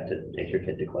expect to take your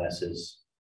kid to classes,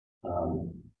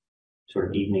 sort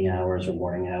of evening hours or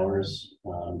morning hours,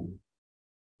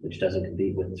 which doesn't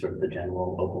compete with sort of the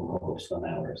general open public swim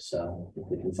hours. So if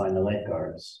we can find the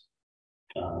lifeguards,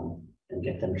 and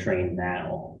get them trained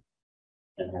now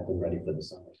and have them ready for the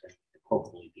summer,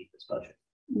 hopefully beat this budget.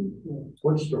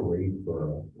 What's the rate for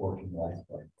a working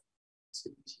lifeguard?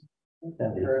 And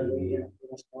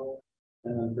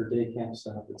then for day camp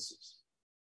staff, it's 6.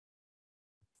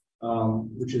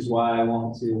 Which is why I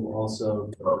want to also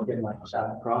get my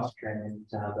staff cross training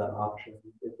to have that option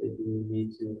if they do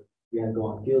need to. We have to go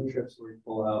on field trips where we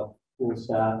pull out pool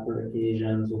staff for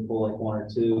occasions. We'll pull like 1 or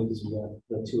 2 because we have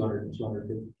the 200 and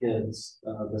 250 kids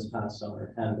this past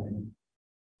summer attending.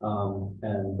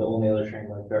 And the only other trained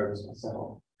lifeguard was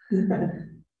myself,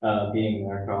 being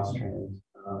our cross trained.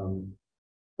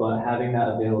 But having that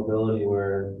availability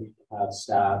where we can have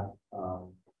staff,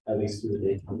 at least through the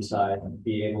daytime side,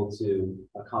 be able to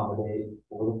accommodate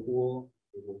for the pool,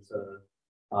 able to,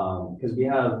 because we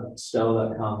have Stowe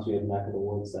that comes, we have Neck of the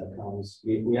Woods that comes.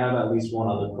 We have at least one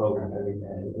other program every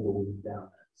day of the week down at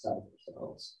the side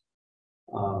ourselves.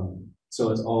 So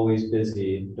it's always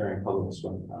busy during public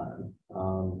swim time.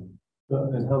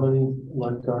 And how many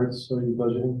lifeguards are you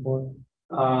budgeting for?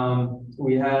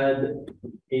 We had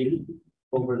 8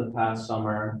 over the past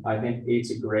summer. I think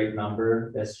 8's a great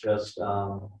number. It's just,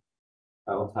 I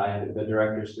will tie into the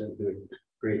directors didn't do a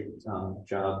great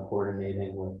job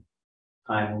coordinating with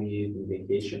time leave and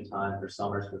vacation time for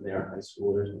summers because they are high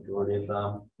schoolers, majority of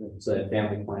them. So they have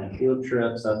family planned field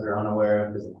trips that they're unaware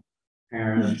of because of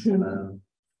parents, and then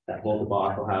that whole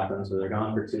debacle happens where they're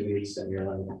gone for 2 weeks and you're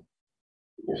like,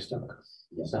 You're stuck.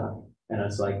 yeah. And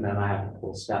it's like, then I have to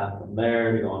pull staff from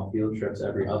there to go on field trips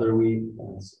every other week.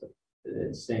 And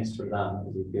it stinks for them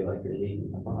because you feel like you're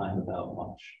leaving them behind without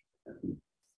much.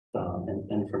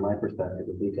 And from my perspective,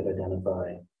 if we could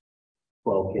identify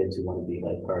 12 kids who want to be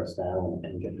lifeguards now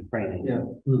and get the training, Yeah.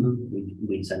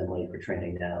 we'd send them away for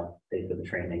training now, pay for the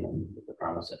training, and with the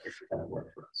promise that it should kind of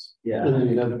work for us. Yeah. And then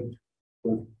you have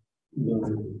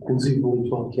conceivably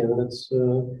 12 candidates.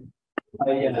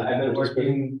 Yeah, I've been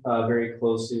working very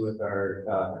closely with our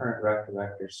current rec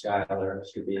director, Skylar,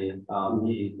 Mr. B.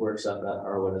 He works up at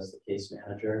Harwood as the case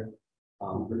manager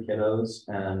for kiddos,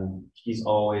 and he's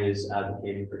always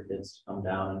advocating for kids to come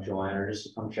down and join, or just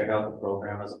to come check out the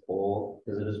program as a whole,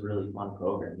 because it is a really fun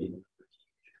program even for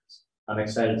teenagers. I'm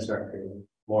excited to start creating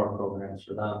more programs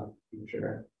for them in the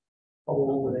future. How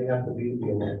old do they have to be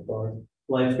a lifeguard?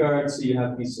 Lifeguards, you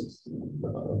have to be 16.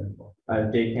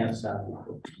 Day camp staff.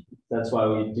 That's why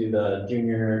we do the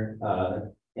junior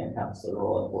camp counselor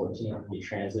role at 14. We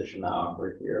transition out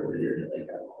for a year where you're like,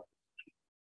 I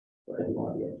don't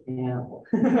want to be at camp.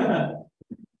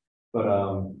 But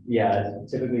yeah,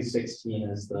 typically 16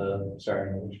 is the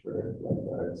starting age for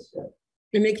lifeguards. Yeah.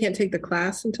 And they can't take the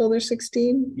class until they're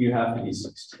 16 You have to be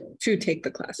 16. to take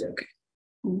the class. Okay.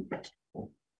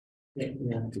 Yeah, you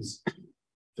have to be 16.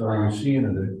 So are you seeing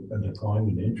a decline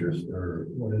in interest, or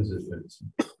what is it that's?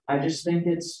 I just think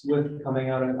it's with coming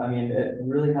out of, I mean, it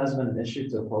really hasn't been an issue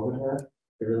till COVID hit.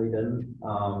 It really didn't.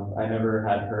 I never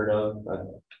had heard of, I've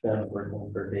been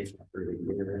working for day camp for 8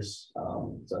 years.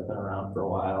 So I've been around for a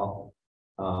while.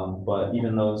 But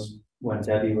even those when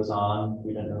Debbie was on,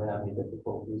 we didn't really have any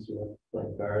difficulties with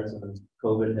lifeguards, and then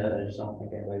COVID hit. I just don't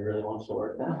think anybody really wants to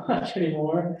work that much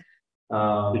anymore.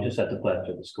 We just have to collect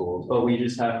to the schools. But we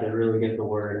just have to really get the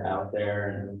word out there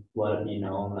and let it be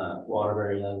known that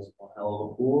Waterbury has a hell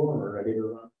of a pool and we're ready to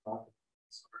run off in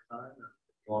the summertime. If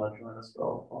you want to join us,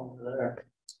 go over there.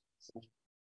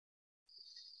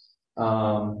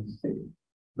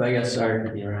 But I guess sorry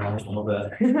to be around a little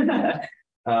bit.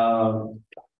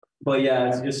 But yeah,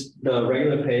 it's just the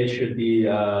regular pay should be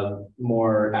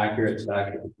more accurate to the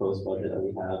actual proposed budget that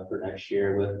we have for next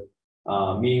year, with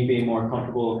me being more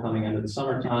comfortable coming into the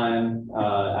summertime,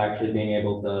 actually being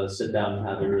able to sit down and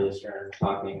have a really stern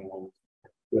talking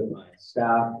with my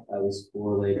staff. I was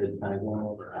school-related, kind of going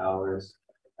over hours,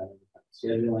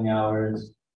 scheduling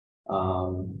hours,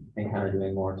 and kind of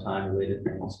doing more time-related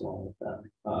things going with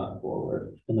them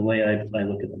forward. And the way I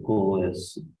look at the pool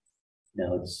is, you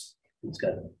know, it's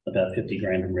got about 50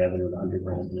 grand in revenue and 100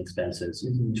 grand in expenses.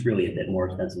 Mm-hmm. It's really a bit more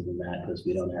expensive than that because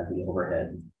we don't have the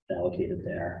overhead allocated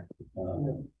there.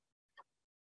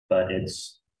 But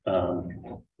it's,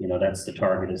 you know, that's the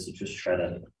target, is to just try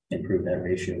to improve that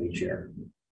ratio each year.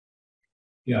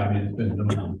 Yeah, I mean, it's been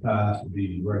done in the past to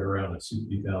be right around a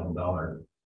 $60,000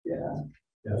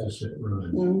 deficit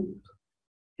running. Mm.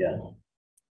 Yeah.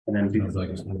 And then Sounds like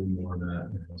it's a little more than that.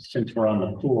 since we're on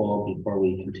the pool, before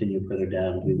we continue further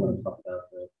down, we want to talk about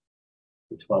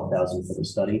the 12,000 for the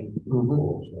study.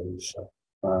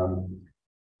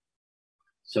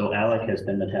 So Alec has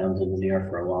been the town's engineer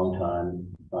for a long time.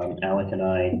 Alec and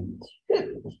I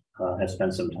have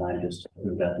spent some time just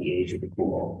talking about the age of the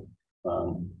pool.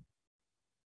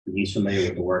 He's familiar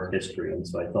with the work history, and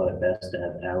so I thought it best to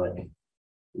have Alec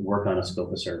work on a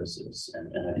scope of services,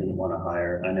 and I didn't want to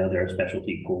hire, I know there are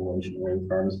specialty pool engineering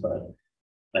firms, but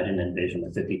I didn't envision a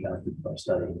 $50,000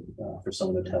 study for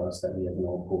someone to tell us that we have an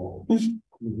old pool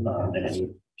and it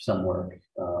needs some work.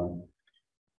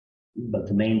 But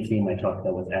the main theme I talked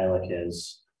about with Alec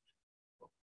is,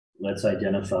 let's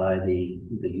identify the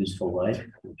useful life,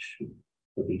 which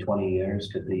could be 20 years,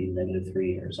 could be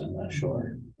 -3 years, I'm not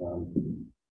sure.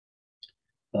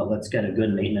 But let's get a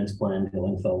good maintenance plan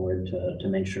going forward to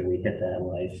make sure we hit that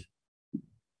life.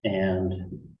 And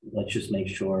let's just make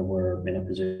sure we're in a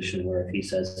position where if he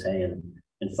says, hey,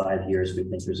 in 5 years, we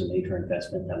think there's a major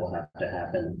investment that will have to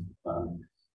happen,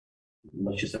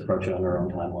 let's just approach it on our own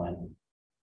timeline.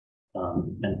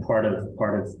 And part of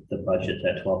the budget,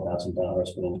 that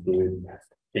 $12,000, will include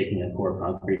taking a core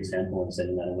concrete sample and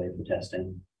sending that away for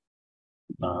testing.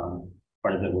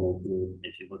 Part of it will include,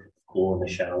 if you look at the pool and the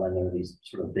shower line, there are these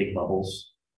sort of big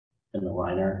bubbles in the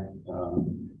liner.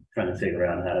 Trying to figure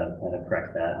out how to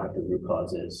correct that, what the root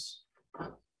cause is.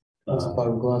 That's a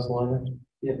fiberglass liner.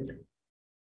 Yep.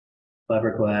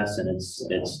 Fiberglass, and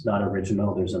it's not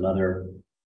original. There's another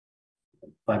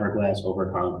fiberglass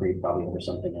over concrete, probably over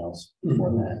something else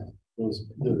before that. There's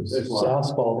a lot.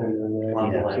 asphalt in there.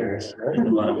 lot of layers, right? A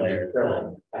lot of layers.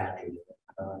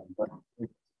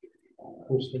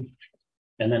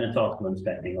 And then it's also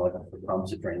inspecting all the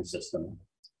pumps and drain system.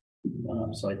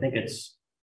 So I think it's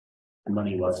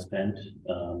money well spent.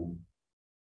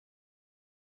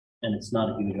 And it's not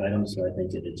a huge item, so I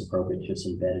think it's appropriate to just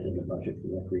embed it in the budget for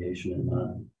recreation and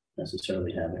not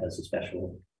necessarily have it as a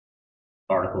special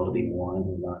article to be warned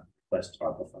and not request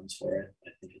ARPA funds for it.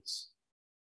 I think it's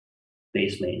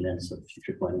base maintenance of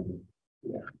future planning.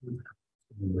 Yeah.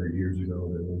 Years ago,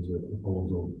 there was a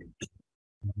proposal,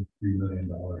 $3 million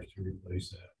to replace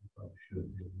that. We probably should.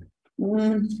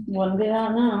 Wouldn't be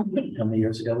that now. How many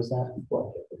years ago was that?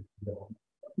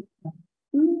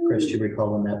 Chris, do you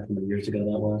recall when that, how many years ago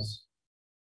that was?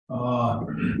 Not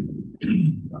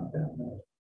that much.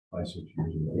 5, 6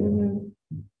 years ago.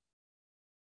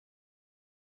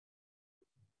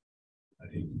 I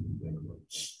hate to think about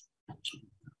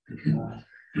it.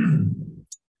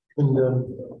 And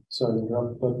sorry to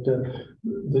interrupt, but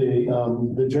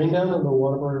the drain down of the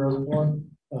Waterbury Reservoir,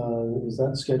 is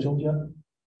that scheduled yet?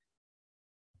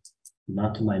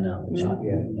 Not to my knowledge. Not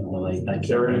yet. No, I can't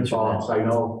They're in answer talks. that. I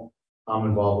know I'm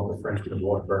involved with the Friendship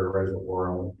Waterbury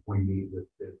Reservoir, and we meet with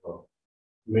the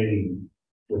committee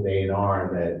with A&R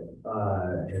that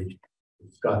has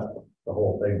discussed the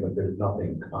whole thing, but there's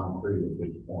nothing concrete at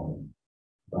this point.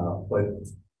 But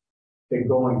they're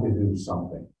going to do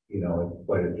something, you know,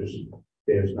 but it just,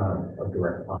 there's not a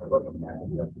direct conflict on that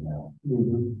now.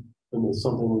 And then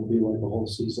something would be like the whole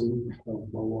season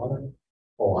of no water.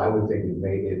 Oh, I would think it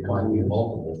might be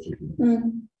multiple seasons.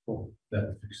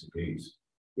 That fix the gates.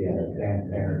 Yeah,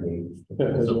 and days. Yeah,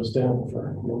 because it was down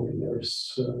for many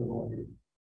years,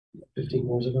 15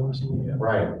 years ago or something.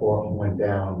 Right, Portland went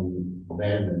down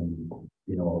then, and,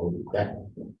 you know, that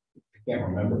Can't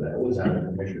remember that, it was out of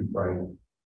commission price,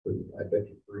 but I bet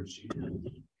you 3 seasons.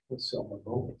 With someone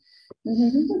vote.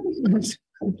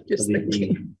 Just So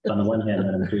thinking. on the one hand,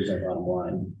 that improves our bottom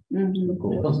line. Mhm. The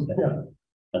pool. Yeah.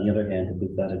 On the other hand, if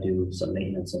we've got to do some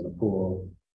maintenance in the pool,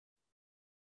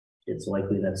 it's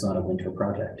likely that's not a winter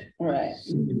project. Right.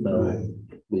 So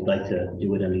we'd like to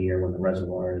do it in a year when the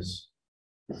reservoir is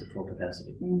at full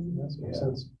capacity. Mhm. That makes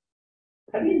sense.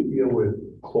 How do you deal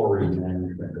with chlorine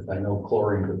management? Because I know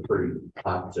chlorine is a pretty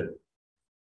toxic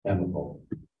chemical.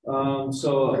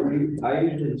 So I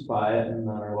usually just buy it and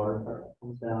then our water department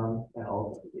comes down and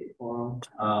I'll pay for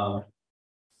them.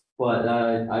 But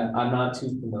I'm not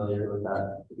too familiar with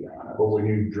that, to be honest. But when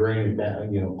you drain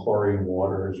down, chlorine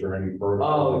water, is there any further?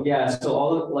 Oh, yeah, so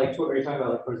all of, like, are you talking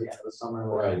about like towards the end of the summer,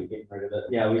 where Right. we get rid of it?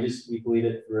 Yeah, we bleed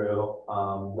it through,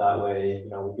 that way,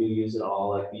 we do use it all,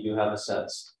 like, we do have a set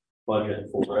budget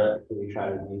for it, we try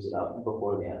to use it up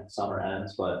before the summer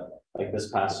ends, but like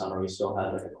this past summer, we still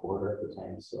had like a quarter of the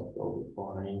tank still filled with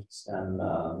chlorine, and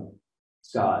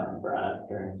Scott and Brad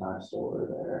during time still were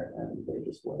there, and they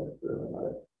just let it through and let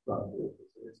it run through.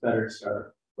 It's better to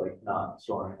start like not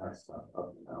storing our stuff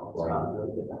up, it's not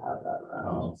really good to have that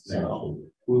around, so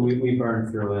we burn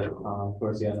through it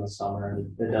towards the end of the summer,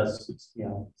 and it does,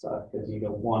 suck, because you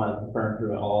don't want to burn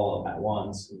through it all at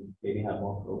once and maybe have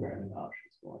more programming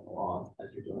options going along as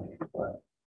you're doing it, but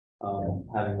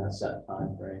having that set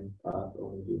time frame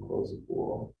when we do close the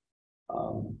pool.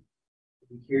 I'm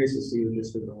curious to see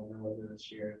just with the winter weather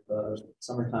this year. The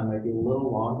summertime might be a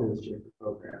little longer this year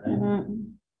for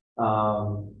programming.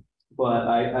 But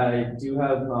I do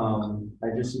have,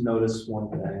 I just noticed one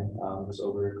thing, just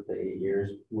over the 8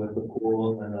 years with the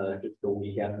pool and just the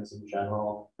weekends in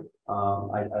general.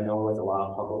 I know like a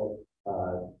lot of public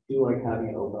do like having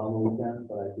it open on the weekend,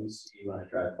 but I do see when I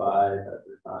drive by that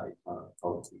there's not a ton of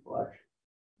public people actually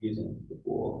using the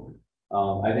pool.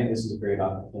 I think this is a great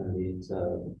opportunity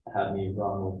to have me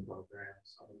run with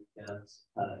programs on the weekends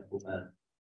and implement,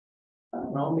 I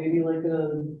don't know, maybe like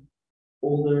a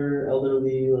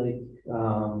elderly, like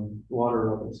water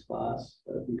aerobics class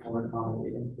that would be more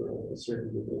accommodating for a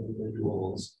certain group of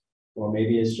individuals. Or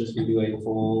maybe it's just we do a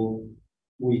full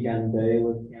weekend day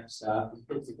with camp staff and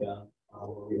kids again,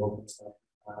 where we open stuff,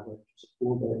 just a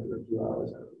full day for a few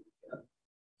hours every weekend.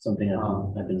 Something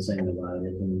I've been saying about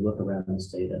it, when you look around the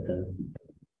state at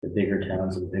the bigger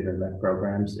towns and bigger rec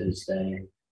programs, is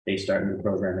they start new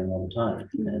programming all the time,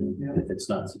 and if it's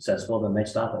not successful, then they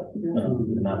stop it.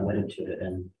 They're not wedded to it,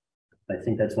 and I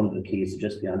think that's one of the keys to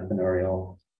just be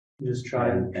entrepreneurial. Just try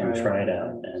it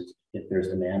out, and if there's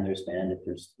demand, there's demand. If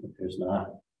there's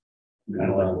not,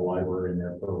 Kind of like the library in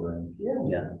their program.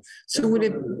 yeah. So would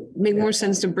it make more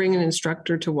sense to bring an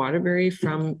instructor to Waterbury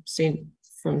from St.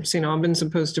 Albans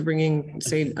opposed to bringing,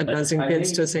 say, a dozen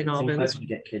kids to St. Albans? Let's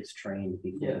get kids trained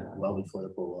well before the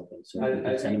pool opens. So if we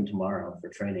could send them tomorrow for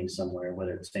training somewhere,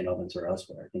 whether it's St. Albans or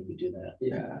elsewhere. I think we do that.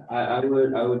 Yeah, I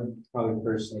would probably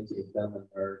personally take them and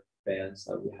our bands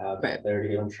that we have there to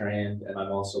get them trained, and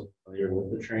I'm also familiar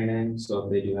with the training, so if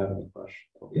they do have any questions,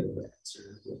 I'll be able to answer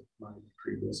with my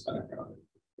previous background.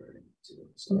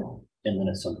 So, and then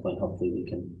at some point, hopefully, we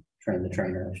can train the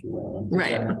trainer if you will.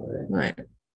 Right.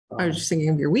 I was just thinking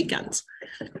of your weekends.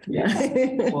 Yeah.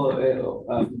 Well,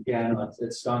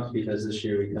 it stunk because this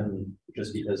year we couldn't,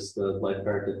 just because the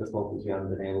lifeguard difficulties, we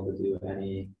haven't been able to do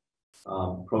any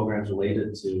programs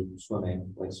related to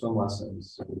swimming, like swim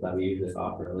lessons that we usually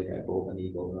offer, like at Golden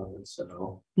Eagle up in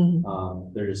Snow.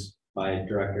 There's my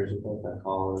directors are both at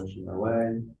college in their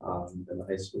way, and the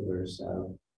high schoolers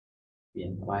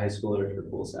my high schoolers are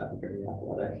full staff and very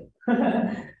athletic.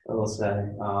 I will say,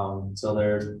 so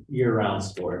they're year-round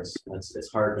sports.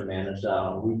 It's hard to manage that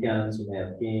on weekends when they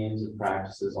have games and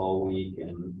practices all week,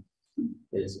 and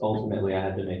it's ultimately I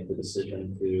had to make the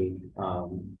decision to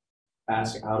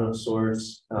ask out of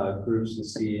source groups to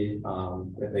see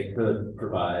if they could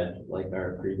provide, like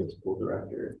our previous pool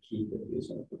director, Keith, if he was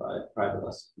going to provide private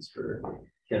lessons for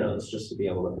kiddos, just to be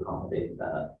able to accommodate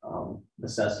that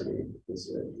necessity.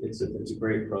 It's a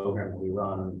great program that we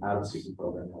run, out of season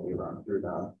program that we run through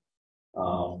them.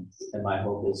 And my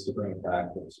hope is to bring it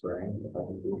back for the spring if I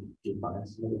can do find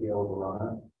somebody to be able to run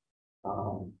it.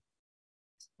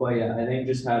 But yeah, I think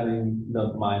just having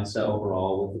the mindset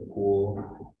overall with the pool,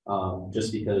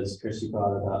 just because Christy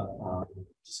brought it up,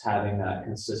 just having that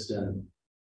consistent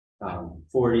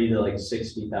 $40,000 to like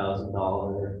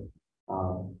 $60,000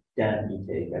 debt you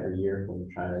take every year from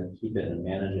trying to keep it and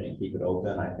manage it and keep it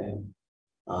open. I think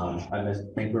I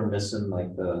think we're missing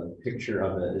like the picture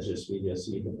of it is just we just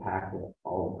need to pack it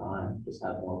all the time, just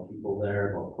have more people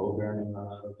there, more programming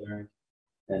out of there.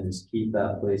 and just keep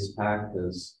that place packed,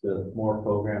 because the more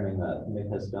programming that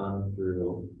Mick has done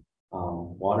through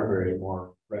Waterbury,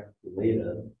 more rec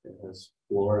related, it has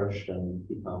flourished and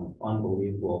become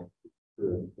unbelievable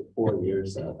for the 4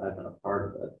 years that I've been a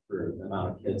part of it, for the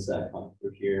amount of kids that come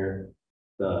through here,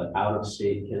 the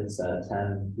out-of-state kids that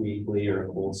attend weekly or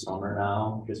whole summer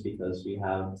now, just because we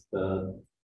have the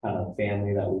kind of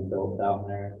family that we built down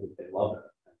there, they love it.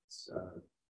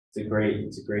 It's a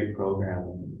great program,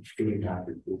 and doing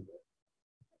after food.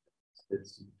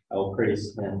 I'll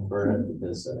praise him for it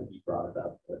because he brought it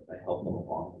up, but I helped him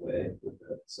along the way with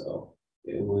it. So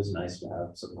it was nice to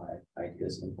have some of my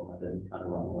ideas implemented and kind of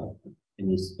run with. And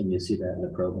you see that in the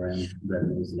program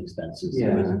revenues and expenses. Yeah.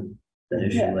 There was that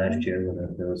issue last year where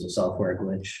there was a software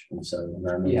glitch, and so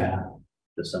normally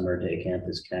the summer day camp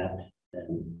is capped,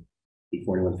 and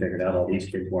before anyone figured out all these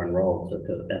kids were enrolled, so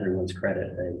to everyone's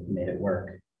credit, they made it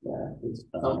work. Yeah, it's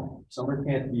summer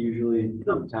camp usually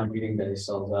town meeting day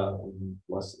sells out in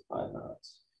less than 5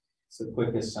 minutes. It's the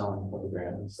quickest selling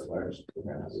program. It's the largest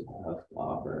program that we have to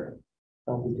offer.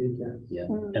 Yeah,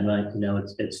 and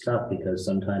it's tough because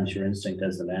sometimes your instinct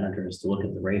as the manager is to look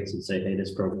at the rates and say, hey,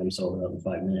 this program sold out in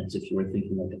 5 minutes. If you were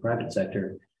thinking like the private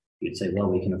sector, you'd say,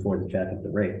 well, we can afford to jack up the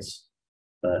rates.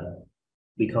 But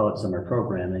we call it summer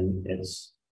programming.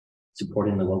 It's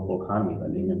supporting the local economy by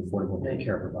being an affordable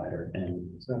daycare provider.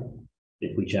 And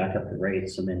if we jack up the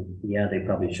rates, I mean, yeah, they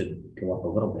probably should go up a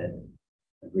little bit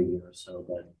every year or so,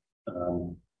 but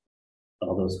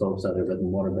all those folks either live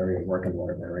in Waterbury or work in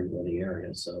Waterbury or the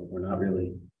area. So we're not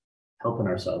really helping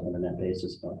ourselves on a net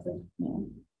basis about things.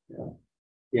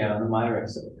 Yeah, the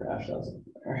Myrex that crashed us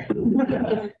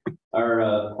there.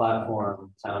 Our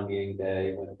platform town meeting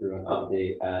day went through an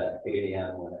update at 8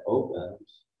 a.m. when it opened.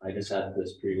 I just had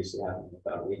this previously happen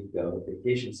about a week ago,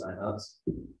 vacation signups.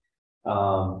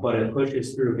 But it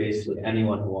pushes through basically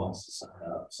anyone who wants to sign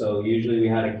up. So usually we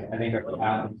had, I think our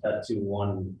cap was set to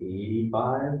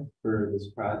 185 for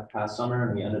this past summer,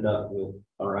 and we ended up with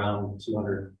around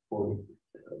 240.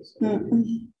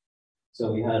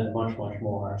 So we had much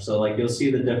more. So like you'll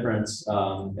see the difference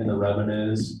in the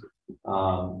revenues.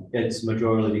 It's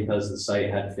majorly because the site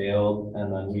had failed,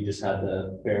 and then we just had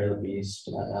to bear the beast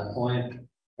at that point.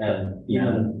 And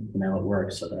now it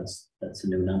works, so that's a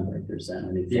new number. If there's that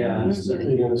many families. Are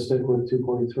you gonna stick with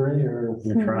 243 or? I'm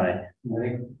gonna try. I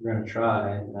think we're gonna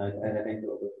try, and I think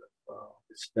it'll do well.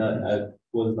 That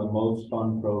was the most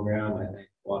fun program I think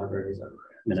Waterbury's ever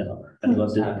ran. I'd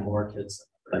love to have more kids.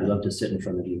 I'd love to sit in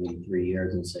front of you in 3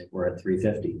 years and say we're at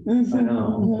 350. I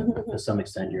know. To some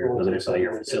extent, you're limited by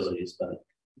your facilities, but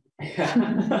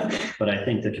but I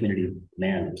think the community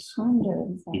demand is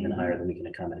even higher than we can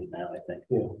accommodate now, I think.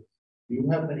 Do you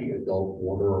have any adult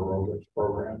water aerobics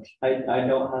programs? I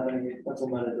don't have any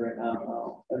implemented right now.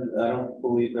 No. And I don't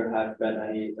believe there have been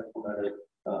any implemented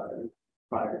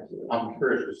prior to. I'm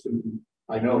curious.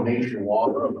 I know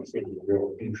nationwide, there's a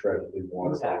real interest in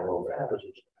water aerobics.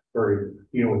 It's very,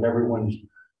 with everyone's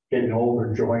getting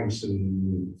older joints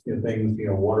and things,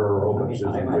 water aerobics is a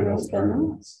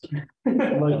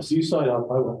good. Mike, do you sign up?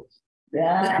 I will.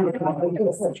 Yeah. A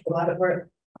lot of work.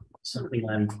 Something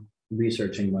I'm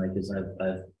researching, Mike, is I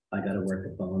got to work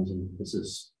the phones, and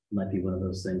this might be one of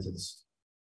those things that's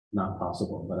not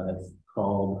possible, but I've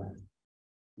called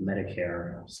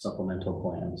Medicare supplemental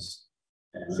plans.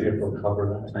 And see if they'll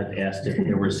cover that. I've asked if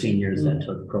there were seniors that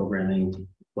took programming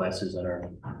classes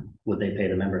would they pay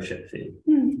the membership fee?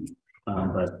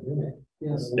 But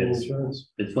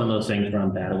it's one of those things where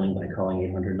I'm battling by calling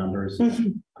 800 numbers.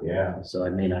 Yeah. So I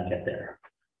may not get there.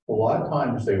 A lot of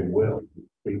times they will,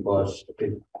 because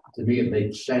to me, it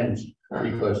makes sense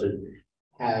because it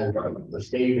has the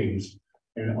savings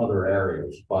in other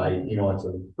areas by, it's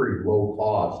a pretty low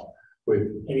cost with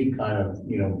any kind of,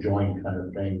 joint kind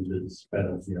of things. It's kind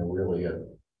of, really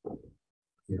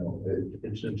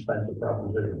it's an expensive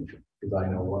proposition, because I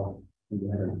know well. You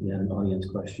had an audience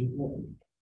question.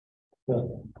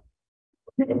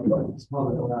 It's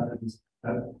probably a lot. It's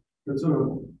sort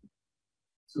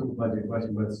of a budget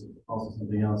question, but it's also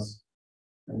something else.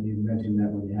 And you mentioned that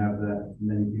when you have that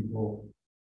many people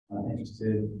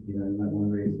interested, you might want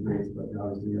to raise the rates, but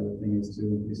obviously the other thing is to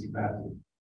increase capacity.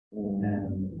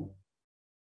 And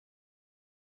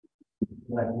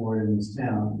Selectboard in this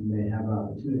town may have an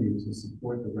opportunity to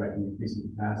support the rec and increasing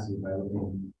capacity by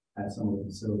looking at some of the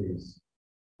facilities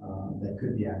that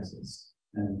could be accessed.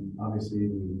 And obviously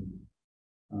the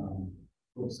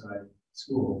Brookside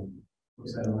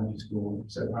Elementary School,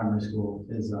 Brookside Primary School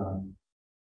is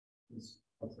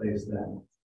a place that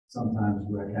sometimes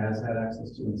rec has had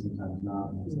access to and sometimes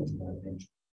not. And that's something that I think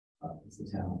it's the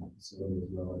town facility as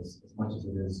well as much as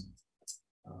it is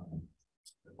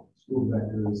school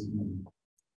vectors and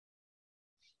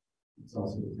it's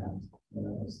also the town.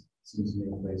 That seems to be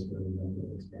a place where we want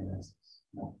to expand access.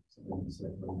 Not something that's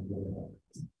like what we do.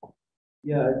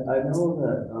 Yeah, I know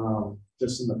that,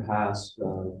 just in the past,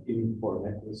 even before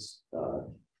Nick was,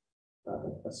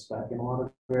 a spec in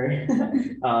Waterbury.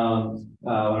 When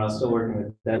I was still working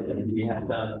with Devin, we had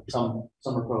done some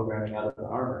summer programming out of the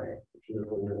Armory, which was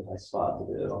a really nice spot to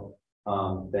do.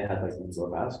 They had like indoor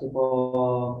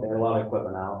basketball, they had a lot of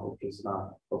equipment out, which is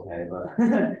not okay,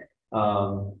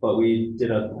 but we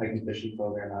did a hiking fishing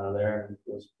program out of there, and it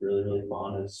was really, really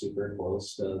fun. It's super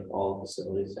close to all the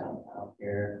facilities downtown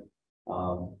here.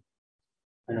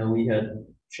 I know we had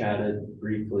chatted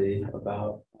briefly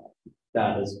about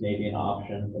that as maybe an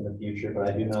option in the future, but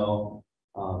I do know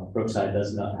Brookside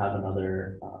does not have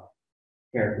another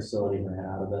care facility ran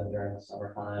out of it during the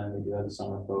summertime. We do have a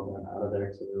summer program out of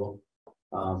there too,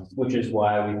 which is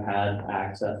why we've had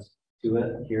access to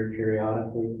it here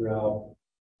periodically throughout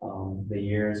the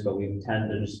years, but we tend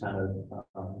to just kind of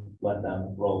let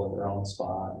them roll at their own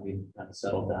spot. We kind of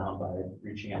settled down by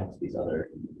reaching out to these other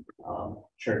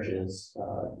churches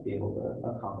to be able to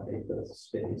accommodate the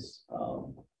space.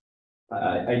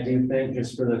 I do think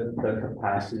just for the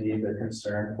capacity, the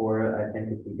concern for it, I think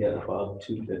if we get above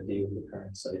 250 with the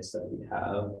current sites that we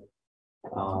have,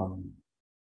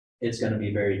 it's going to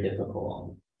be very difficult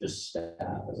on just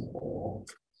staff as a whole.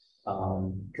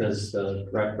 Because the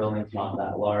rec building's not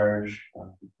that large.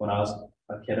 When I was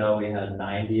a kiddo, we had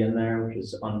 90 in there, which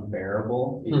is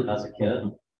unbearable even as a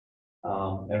kid.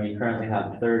 And we currently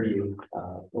have 30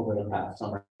 over the past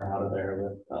summer out of there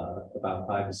with about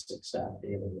 5 to 6 staff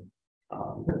daily.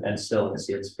 And still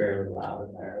it's fairly loud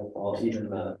in there with all even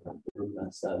the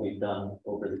improvements that we've done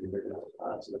over the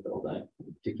years to the building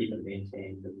to keep it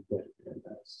maintained and good.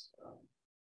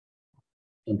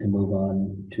 And to move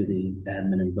on to the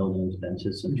admin and building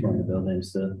expenses and touring the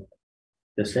buildings,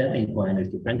 the staffing plan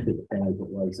is essentially the same as it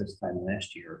was this time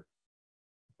last year.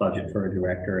 Budget for a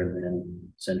director, and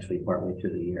then essentially partway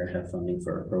through the year have funding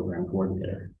for a program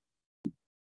coordinator.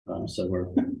 So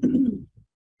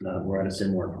we're at a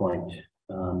similar point.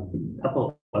 A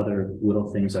couple other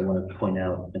little things I want to point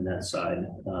out in that side.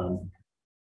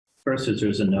 First is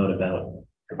there's a note about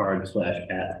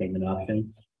card/app payment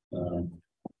option.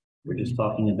 We're just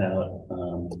talking about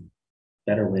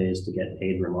better ways to get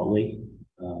paid remotely.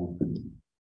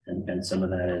 And some of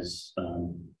that is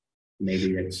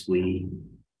maybe it's we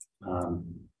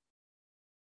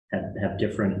have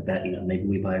different that, maybe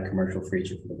we buy a commercial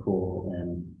freezer for the pool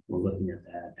and we're looking at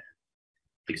that,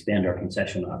 expand our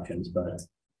concession options, but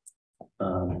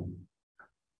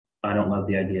I don't love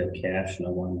the idea of cash.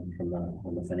 No one from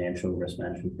the financial risk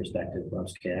management perspective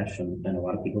loves cash, and a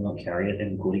lot of people don't carry it,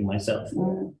 including myself.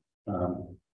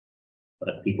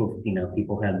 But people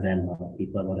have Venmo,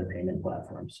 people have other payment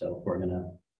platforms. So if we're going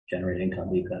to generate income,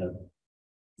 we've got to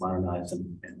modernize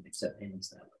and accept payments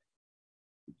that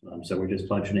way. So we're just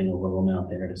budgeting a little amount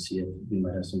there to see if we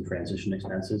might have some transition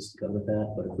expenses to go with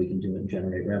that. But if we can do it and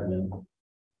generate revenue,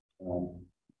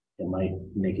 it might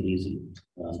make it easy.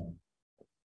 And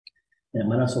it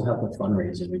might also help with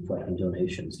fundraising, reflecting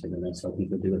donations, and that's how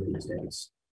people do it these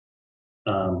days.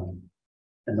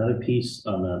 Another piece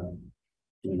on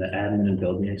the admin and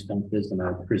building expenses, and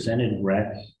I've presented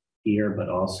rec here, but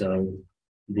also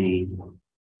the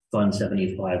Fund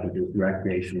 75, which is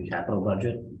recreation capital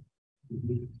budget.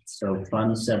 So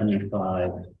Fund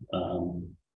 75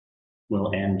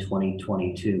 will end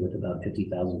 2022 with about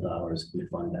 $50,000 in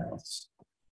fund balance.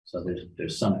 So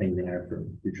there's something there for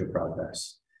future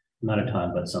projects. Not a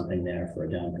ton, but something there for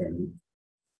a down payment.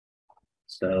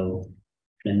 So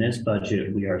in this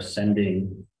budget, we are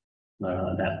sending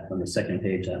that on the second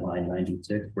page, that line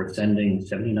 96, we're sending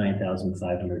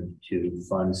 $79,500 to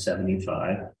Fund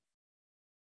 75.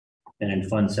 And in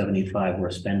Fund 75, we're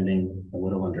spending a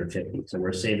little under 50. So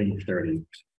we're saving 30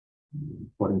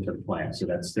 according to the plan. So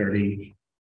that's 30.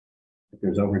 If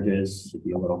there's overages, it'd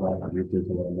be a little less, there's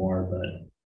a little more, but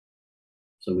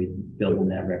so we build in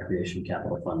that recreation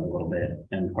capital fund a little bit.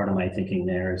 And part of my thinking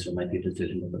there is there might be a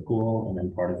decision with the pool. And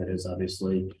then part of it is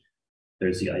obviously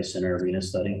there's the ice center arena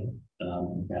study,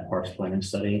 that parks planning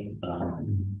study.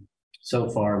 So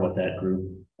far what that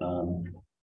group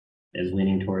is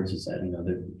leaning towards is that,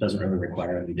 there doesn't really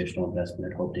require any additional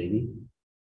investment at Hope Davy,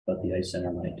 but the ice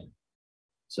center might.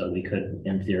 So we could,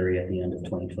 in theory, at the end of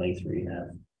 2023,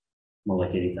 have more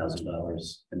like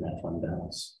 $80,000 in that fund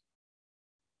balance.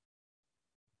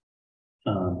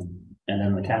 And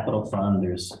then the capital fund,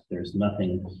 there's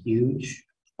nothing huge.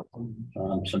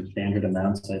 Some standard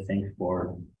amounts, I think,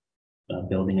 for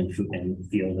building and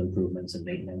field improvements and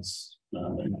maintenance,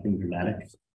 but nothing dramatic.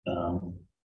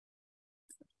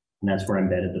 And that's where I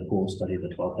embedded the pool study,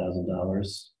 the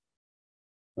 $12,000.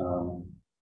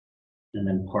 And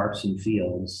then parks and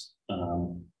fields,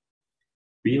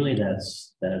 really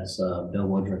that's Bill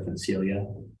Woodruff and Celia.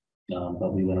 But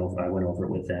I went over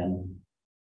it with them.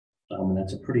 And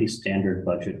that's a pretty standard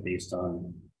budget based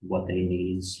on what they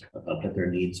needs, what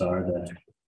their needs are.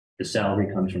 The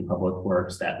salary comes from Public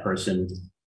Works. That person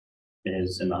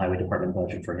is in the highway department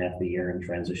budget for half the year and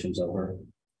transitions over.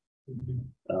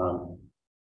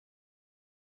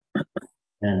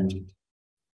 And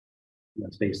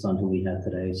that's based on who we have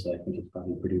today, so I think it's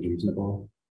probably pretty reasonable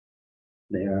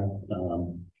there.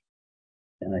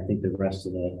 And I think the rest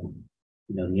of the,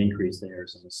 the increase there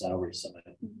is on the salary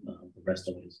side. The rest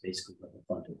of it is basically level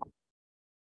funded.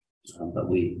 But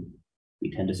we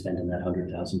tend to spend in that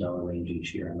 $100,000 range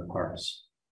each year on the parks.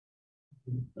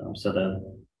 So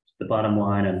the bottom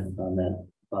line on that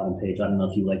bottom page, I don't know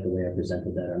if you like the way I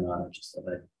presented that or not. Just that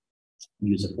I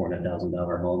use a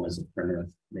 $400,000 home as a printer.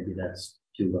 Maybe that's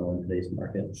too low in today's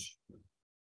market.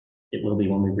 It will be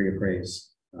when we reappraise.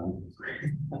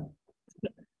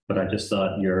 But I just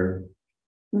thought your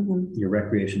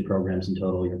recreation programs in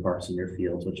total, your parks and your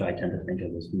fields, which I tend to think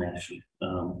of as mesh,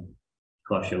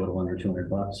 cost you a little under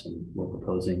 $200, and we're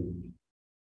proposing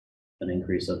an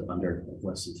increase of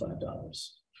less than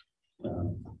 $5.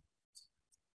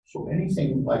 So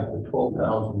anything like the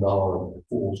 $12,000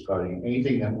 pool study,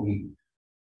 anything that we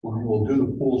will do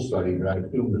the pool study, but I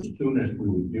assume the soonest we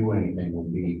would do anything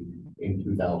would be in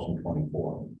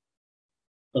 2024.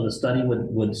 Well, the study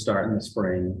would start in the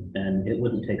spring, and it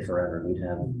wouldn't take forever. We'd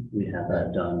have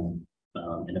that done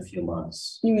in a few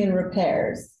months. You mean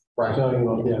repairs? Right. Talking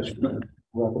about the actual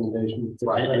recommendation.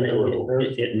 Right. And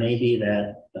it may be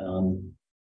that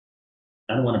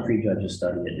I don't want to prejudge a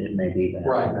study. It may be that,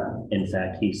 Right. In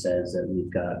fact, he says that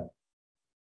we've got,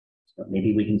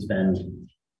 maybe we can spend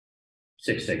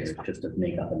 6 figures just to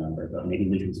make up a number, but maybe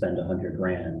we can spend $100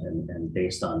 grand, and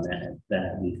based on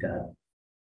that we've got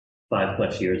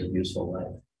 5+ years of useful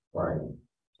life. Right.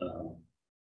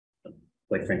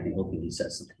 Quite frankly, hoping he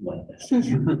says something like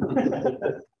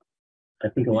that. I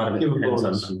think a lot of it depends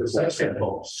on The second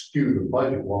will skew the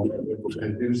budget. Well, if we're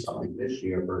going to do something this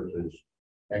year versus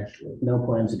next year. no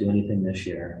plans to do anything this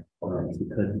year. We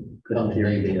could in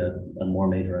theory be a more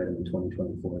major item in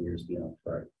 2024 years beyond.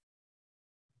 Right.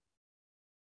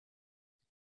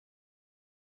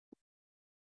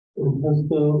 Has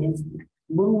the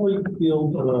Little League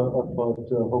field about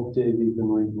Hope Davey been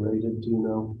regraded? Do you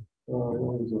know? It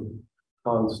was a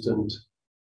constant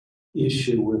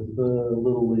issue with the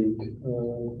Little League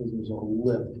because there's a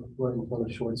lip right in front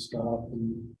of shortstop.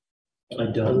 And I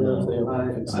don't know. if they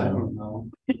ever fixed that. I don't know.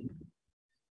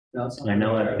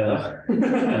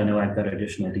 I know I've got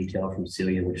additional detail from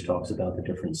Celia, which talks about the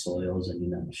different soils,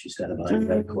 and she's got a bunch of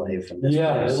red clay from this.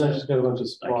 Yeah, place. and I just got a bunch of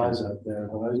supplies out there,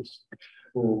 but I just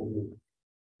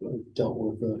dealt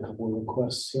with a couple of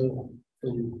requests from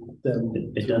them.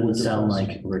 It doesn't sound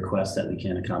like a request that we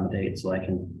can't accommodate, so I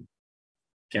can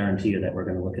guarantee you that we're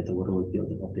going to look at the Little League field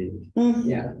and update.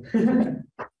 Yeah.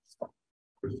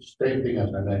 The same thing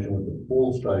as I mentioned with the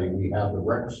pool study, we have the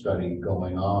rec study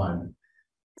going on.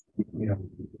 We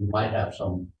might have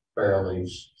some fairly,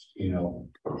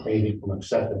 anything from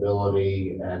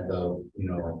accessibility at the,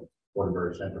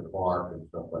 Waterbury Central Park and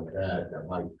stuff like that.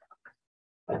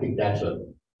 I think that's a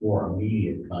more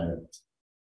immediate kind of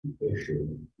issue.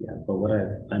 Yeah, but what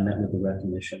I met with the rec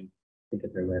commission, I think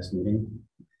at their last meeting,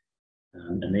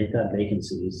 and they've got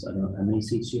vacancies. I don't know how many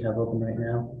seats you have open right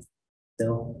now,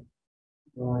 Bill.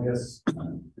 Well, I guess if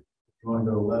you want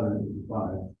to go 11, it'd be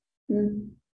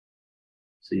 5.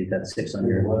 So you've got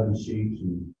 600. 11 seats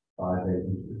and 5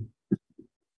 vacancies.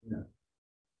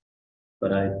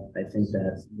 But I think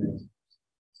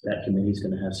that committee is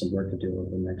going to have some work to do over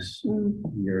the next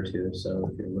year or two. So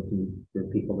if you're looking for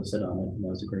people to sit on it,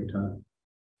 now's a great time.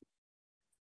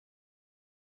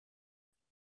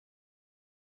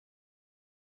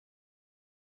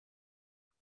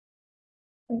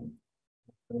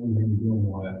 Maybe doing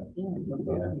all that. Yeah.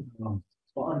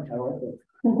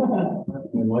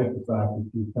 I like the fact that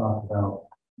you talked about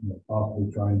possibly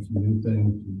trying some new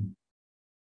things. And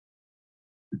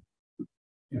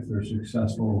if they're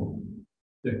successful,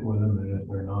 stick with them, and if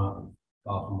they're not,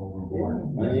 toss them overboard.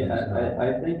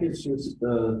 I think it's just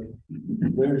you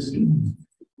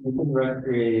can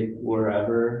recreate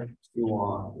wherever you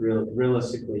want.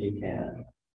 Realistically, you can.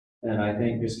 And I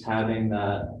think just having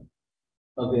that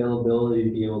availability to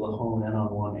be able to hone in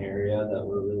on one area that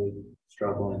we're really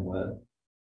struggling with,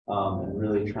 and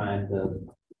really trying to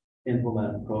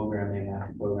implement programming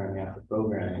after programming after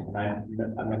programming. And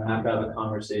I'm going to have a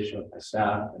conversation with my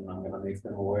staff, and I'm going to make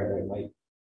them aware it might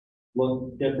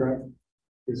look different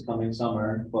this coming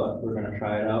summer, but we're gonna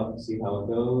try it out and see how it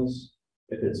goes.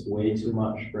 If it's way too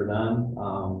much for them,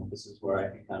 this is where I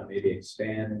can kind of maybe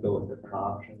expand and go with different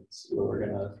options, see where we're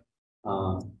gonna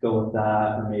go with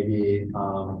that, or maybe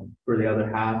for the other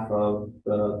half of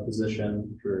the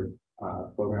position for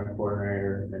program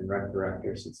coordinator and rec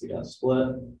director, since he got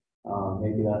split,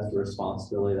 maybe that's the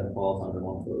responsibility that falls under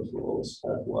one of those roles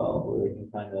as well, where they can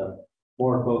kind of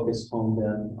more focused, honed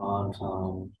in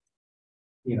on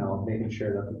you know, making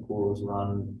sure that the pool is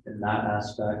run in that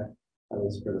aspect, at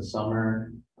least for the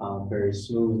summer, very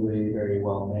smoothly, very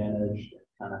well managed,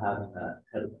 kind of having that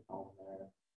head of the home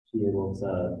there to be able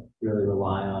to really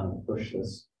rely on and push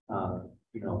this,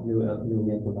 you know, newly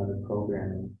implemented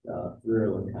programming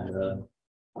through and kind of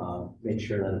make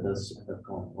sure that it does end up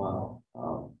going well.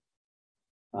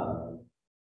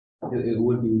 It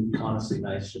would be honestly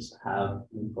nice just to have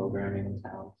new programming in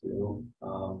town too.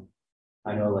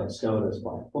 I know like Scotus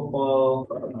playing football.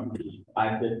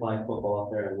 I did play football up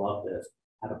there. I loved it.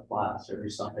 Had a blast every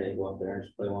Sunday. You go up there and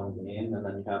just play one game, and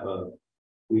then you have a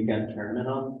weekend tournament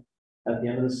on at the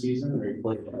end of the season where you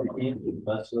play the game, the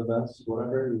best of the best,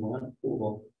 whatever you want.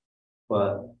 Cool.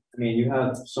 But I mean, you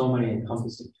have so many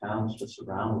encompassing towns just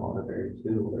around Waterbury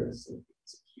too, where it's a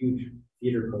huge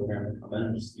theater program to come in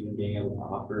and just even being able to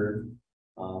offer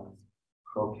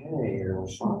croquet or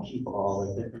hockey ball,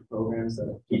 like different programs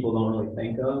that people don't really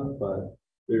think of, but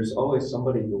there's always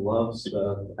somebody who loves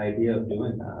the idea of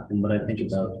doing that. And what I think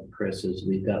about, Chris, is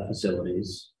we've got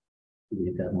facilities,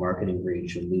 we've got marketing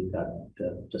reach, and we've got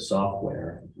the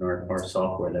software. And our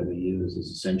software that we use is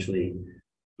essentially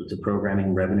it's a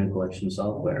programming revenue collection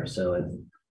software. So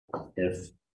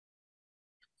if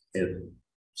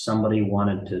somebody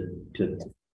wanted to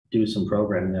do some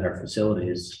programming at our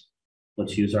facilities,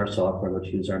 let's use our software, let's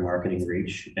use our marketing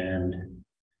reach, and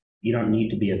you don't need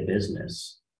to be a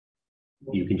business.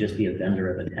 You can just be a vendor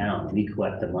of the town. We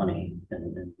collect the money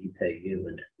and we pay you,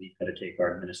 and we've got to take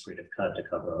our administrative cut to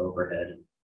cover overhead.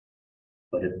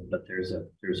 But there's a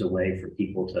way for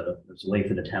there's a way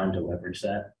for the town to leverage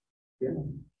that. Yeah.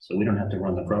 So we don't have to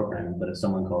run the program, but if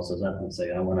someone calls us up and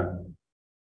say, I want to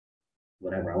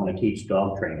teach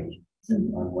dog training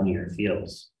on one of your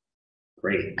fields.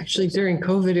 Great. Actually, during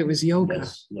COVID, it was yoga.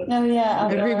 Oh, yeah.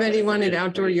 Everybody wanted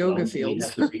outdoor yoga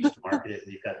fields. We have the reach to market it.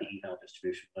 We've got the email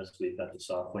distribution list. We've got the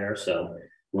software. So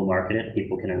we'll market it.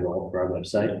 People can enroll for our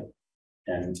website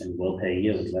and we'll pay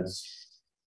you. Let's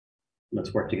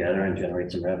work together and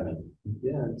generate some revenue.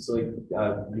 Yeah, it's like,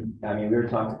 I mean, we were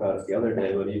talking about it the other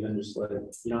day, but even just like,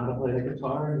 you know how to play the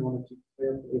guitar and you want to play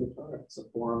the guitar. It's a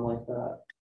forum like that.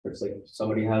 Where it's like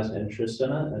somebody has interest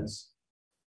in it. It's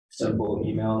simple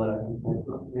email that I can type,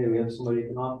 hey, we have somebody who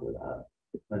can offer that.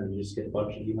 Then you just get a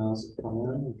bunch of emails that come in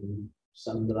and you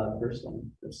send them to that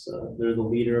person. It's they're the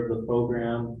leader of the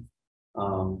program.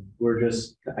 We're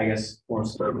just, I guess, more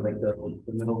sort of like the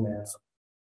middleman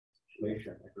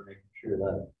situation. Like we're making sure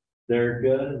that they're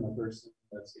good and the person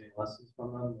that's getting lessons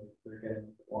from them, they're getting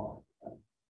what they want.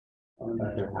 And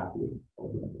that they're happy. I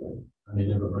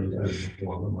mean, everybody has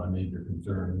one of my major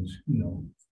concerns, you know,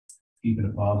 keeping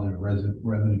a positive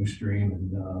revenue stream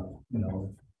and, you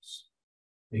know,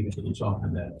 taking it to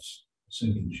something that's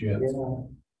sinking ship.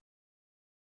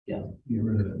 Yeah. Get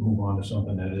rid of it, move on to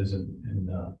something that isn't, and,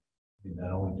 I mean,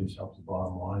 that only just helps the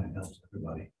bottom line and helps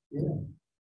everybody. Yeah.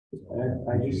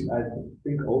 I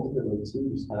think ultimately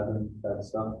too, just having that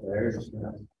stuff there, just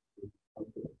gonna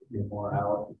get more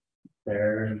out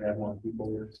there and have more people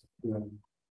doing,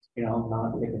 you know,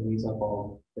 not picking these up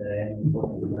all day.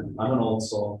 I'm an old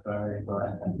soul, sorry,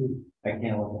 but I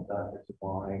can't look at that for too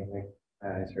long. My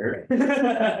eyes hurt.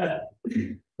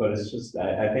 But it's just,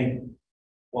 I think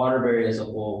Waterbury as a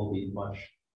whole will be much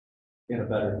in a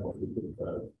better place with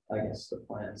the, I guess, the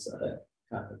plans that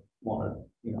I kind of want to,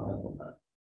 you know, implement.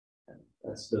 And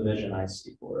that's the vision I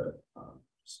see for it.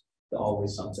 Just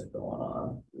always something going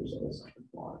on. There's always something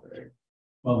going on there.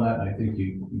 Well, that, I think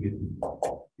you get to learn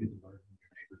from your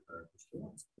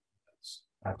neighbors.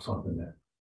 That's something that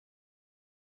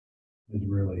has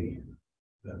really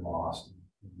been lost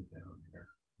down here.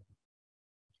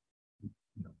 You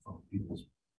know, from people's,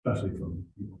 especially from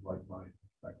people like my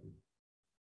perspective.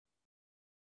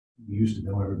 You used to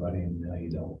know everybody and now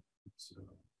you don't. It's, I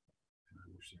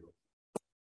wish there was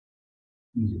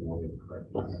easier way to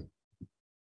correct that.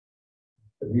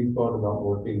 Have you thought about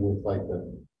working with like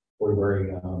the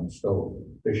Waterbury Stowe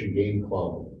Fish and Game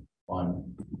Club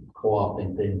on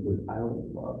co-opting things with? I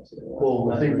would love to.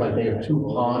 Well, I think like they have 2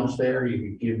 ponds there. You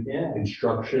could give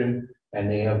instruction And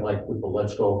they have like with the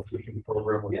Let's Go Fishing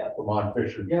program with Vermont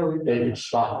Fishing. Yeah, They could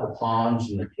stock the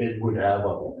ponds and the kids would have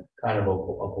a kind of a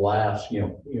blast,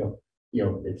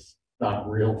 it's not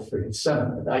real fish. It's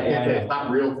I can't say it's not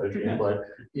real fishing, but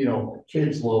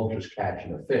kids love just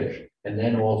catching a fish. And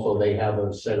then also they have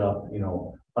a set up,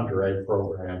 hunter ed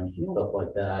programs and stuff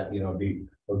like that, be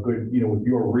a good, with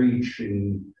your reach,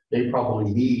 and they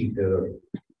probably need to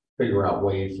figure out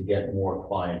ways to get more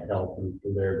clientele through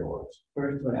their doors.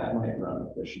 Personally, I might run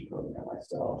a fishing program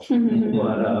myself,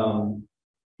 but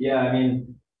yeah, I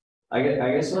mean, I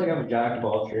guess like I'm a jack of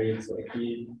all trades. Like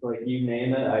you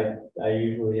name it, I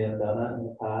usually have done it in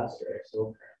the past, or I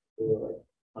still do like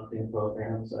hunting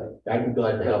programs. I'd be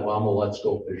glad to help. I'm a Let's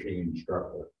Go Fishing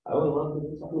instructor. I would love to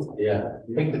do something. Yeah,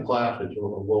 I think the class is a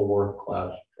well worth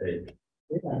class to take.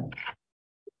 Yeah.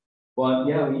 Well,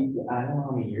 yeah, I don't know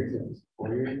how many years it was.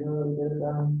 4 years ago we did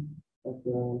at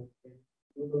the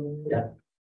Yeah.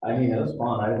 I mean, it was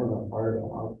fun. I wasn't part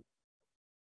of it.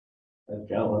 I'm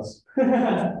jealous.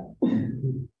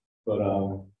 But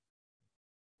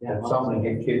Yeah, something to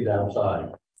get kids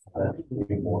outside. That's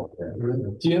really more.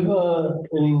 Do you have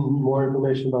any more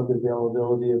information about the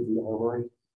availability of the armory?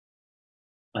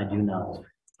 I do not.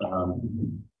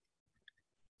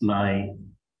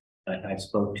 I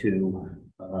spoke to,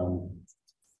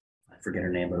 I forget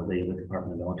her name, but a lady with the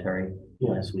Department of Military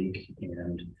last week,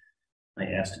 and I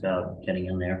asked about getting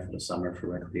in there for the summer for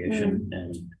recreation,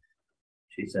 and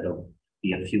she said it'll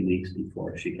be a few weeks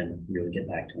before she can really get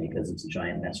back to me, because it's a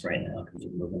giant mess right now because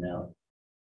we're moving out.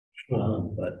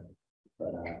 But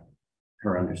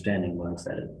her understanding was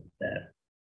that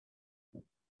the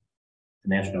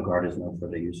National Guard is no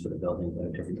further use for the building, but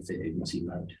a different state agency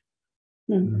might.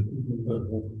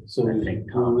 So I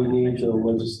think do we need a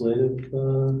legislative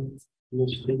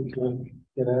initiative to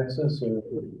get access, or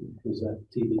is that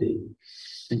TBD? I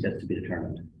think that's to be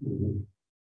determined.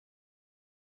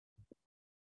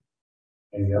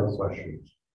 Any other questions?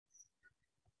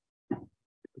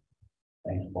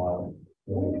 Thanks, Bob.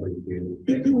 Thank you.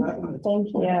 Thank you.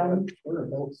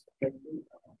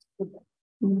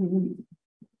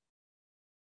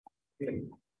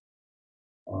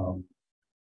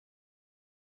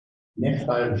 Next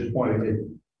item, just wanted to,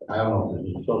 I don't know if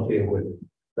it's associated with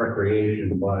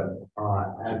recreation, but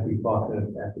as we talked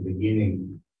at the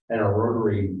beginning, at our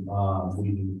Rotary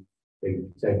meeting, they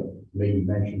said, maybe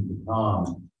mentioned to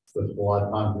Tom, because a lot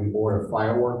of times we order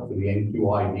fireworks for the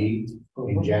NQID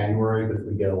in January because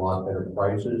we get a lot better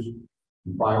prices.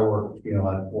 And fireworks,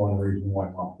 that's one reason why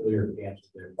Montpelier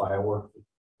canceled their fireworks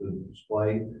to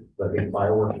display. But I think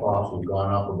fireworks costs have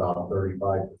gone up about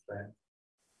 35%.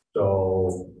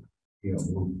 So, we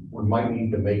might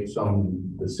need to make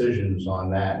some decisions on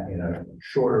that in a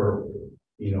shorter,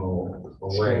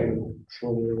 array.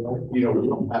 We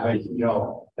don't have any,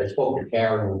 I spoke to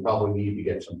Karen, we probably need to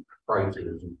get some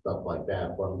prices and stuff like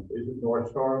that. But is it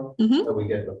North Star that we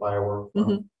get the fireworks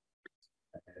from? And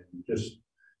just,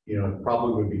 it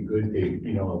probably would be good to,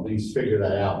 at least figure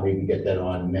that out, maybe get that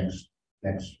on next,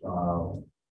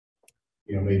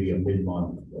 maybe a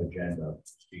mid-month agenda,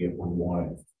 see if we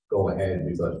want to go ahead,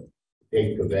 because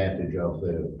take advantage of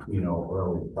the,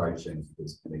 early pricing.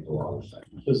 This makes a lot of sense.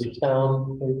 Does the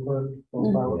town pay for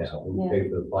those fireworks? Yeah, we pay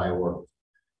for the fireworks.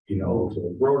 So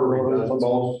Rotary does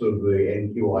most of the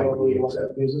NQID.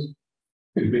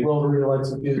 Rotary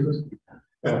lights and fuses?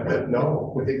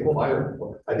 No,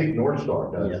 I think North Star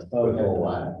does.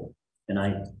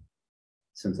 And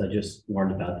since I just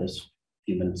learned about this a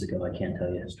few minutes ago, I can't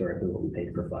tell you historically what we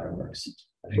paid for fireworks.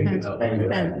 I think it's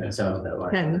That sounds about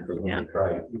right. Yeah.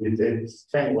 right. It's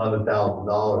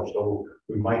 $10,000–$11,000, so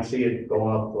we might see it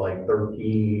going up to like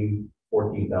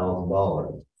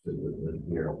 $13,000–$14,000 this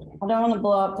year. I don't want to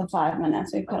blow up the 5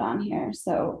 minutes we put on here.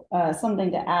 So something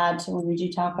to add to when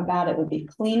you talk about it would be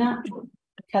cleanup.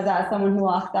 Because as someone who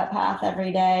walks that path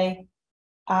every day,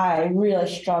 I really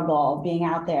struggle being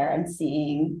out there and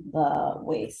seeing the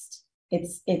waste.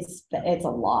 It's a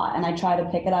lot, and I try to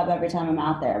pick it up every time I'm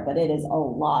out there, but it is a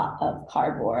lot of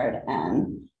cardboard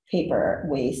and paper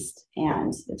waste,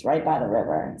 and it's right by the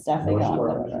river. It's definitely going to the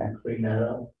river. Clean that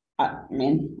up. I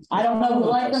mean, I don't know who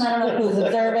likes them. I don't know who's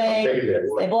observing.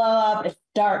 They blow up. It's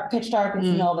dark, pitch dark. It's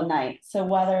the middle of the night. So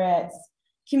whether it's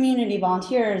community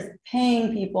volunteers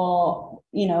paying people,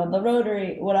 the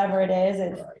Rotary, whatever it is,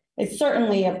 it's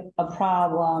certainly a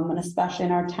problem, and especially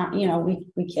in our town,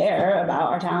 we care about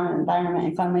our town and environment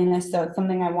and cleanliness. So it's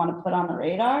something I want to put on the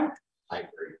radar. I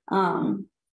agree.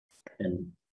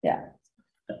 And yeah,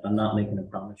 I'm not making a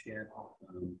promise yet. I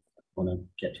want to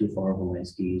get too far over my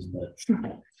skis, but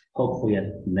hopefully at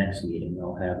the next meeting,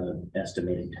 I'll have an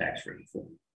estimated tax rate for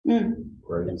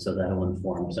Great. And so that'll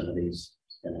inform some of these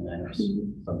spending items.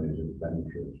 Some of these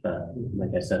expenditures. But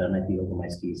like I said, I might be over my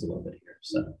skis a little bit here,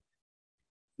 so.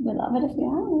 We love it if you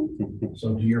are.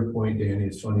 So to your point, Danny,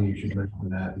 it's funny you should mention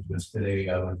that because today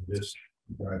I was just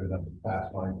driving up to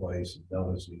past my place and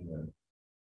noticing that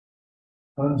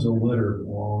tons of litter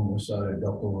along the side of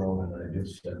Duffel Road, and I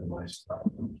just said to myself,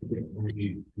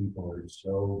 people are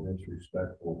so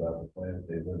disrespectful about the planet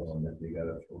they live on that they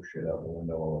gotta throw shit out the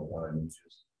window all the time. It's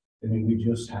just, I mean, we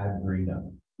just had green up.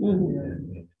 And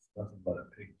it's nothing but a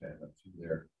pig pen up through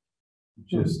there.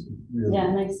 Just really.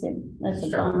 Yeah, nice to, that's a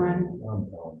bummer. I'm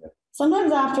telling you.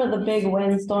 Sometimes after the big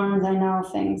windstorms, I know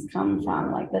things come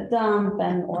from like the dump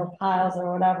and or piles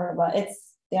or whatever, but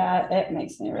it's, yeah, it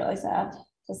makes me really sad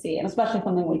to see, and especially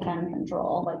something we can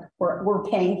control, like we're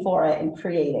paying for it and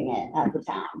creating it as a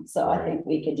town. So I think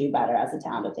we could do better as a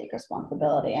town to take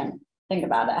responsibility and think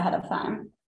about it ahead of time.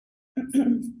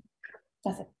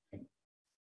 That's it.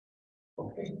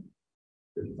 Okay.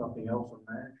 There's nothing else on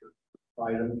that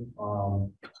item.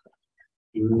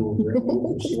 We will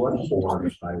remove the select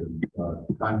board item,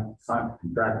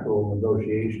 contractual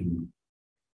negotiation.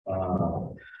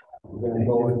 We're gonna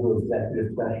go into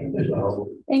executive session. So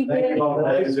Thank you.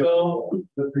 Thanks, Bill.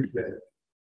 appreciate it.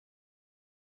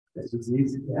 This is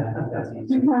easy. Yeah, that's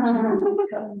easy. No,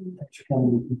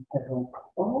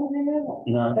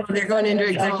 Oh, they're going into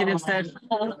executive session.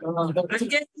 I'm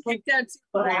getting kicked out.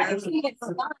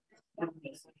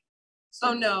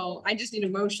 Oh, no, I just need a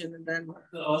motion and then.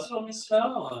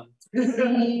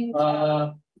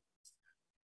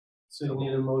 So you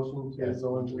need a motion to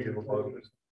go into. We have a motion.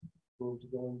 Move to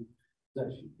go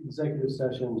into executive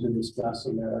session to discuss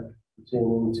a matter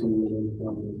pertaining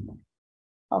to.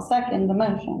 I'll second the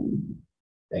motion.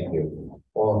 Thank you.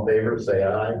 All in favor, say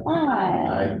aye.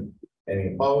 Aye.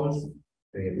 Any opposed?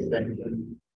 Any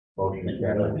abstentions? Motion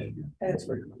carried.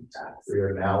 We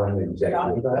are now in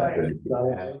executive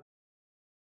session.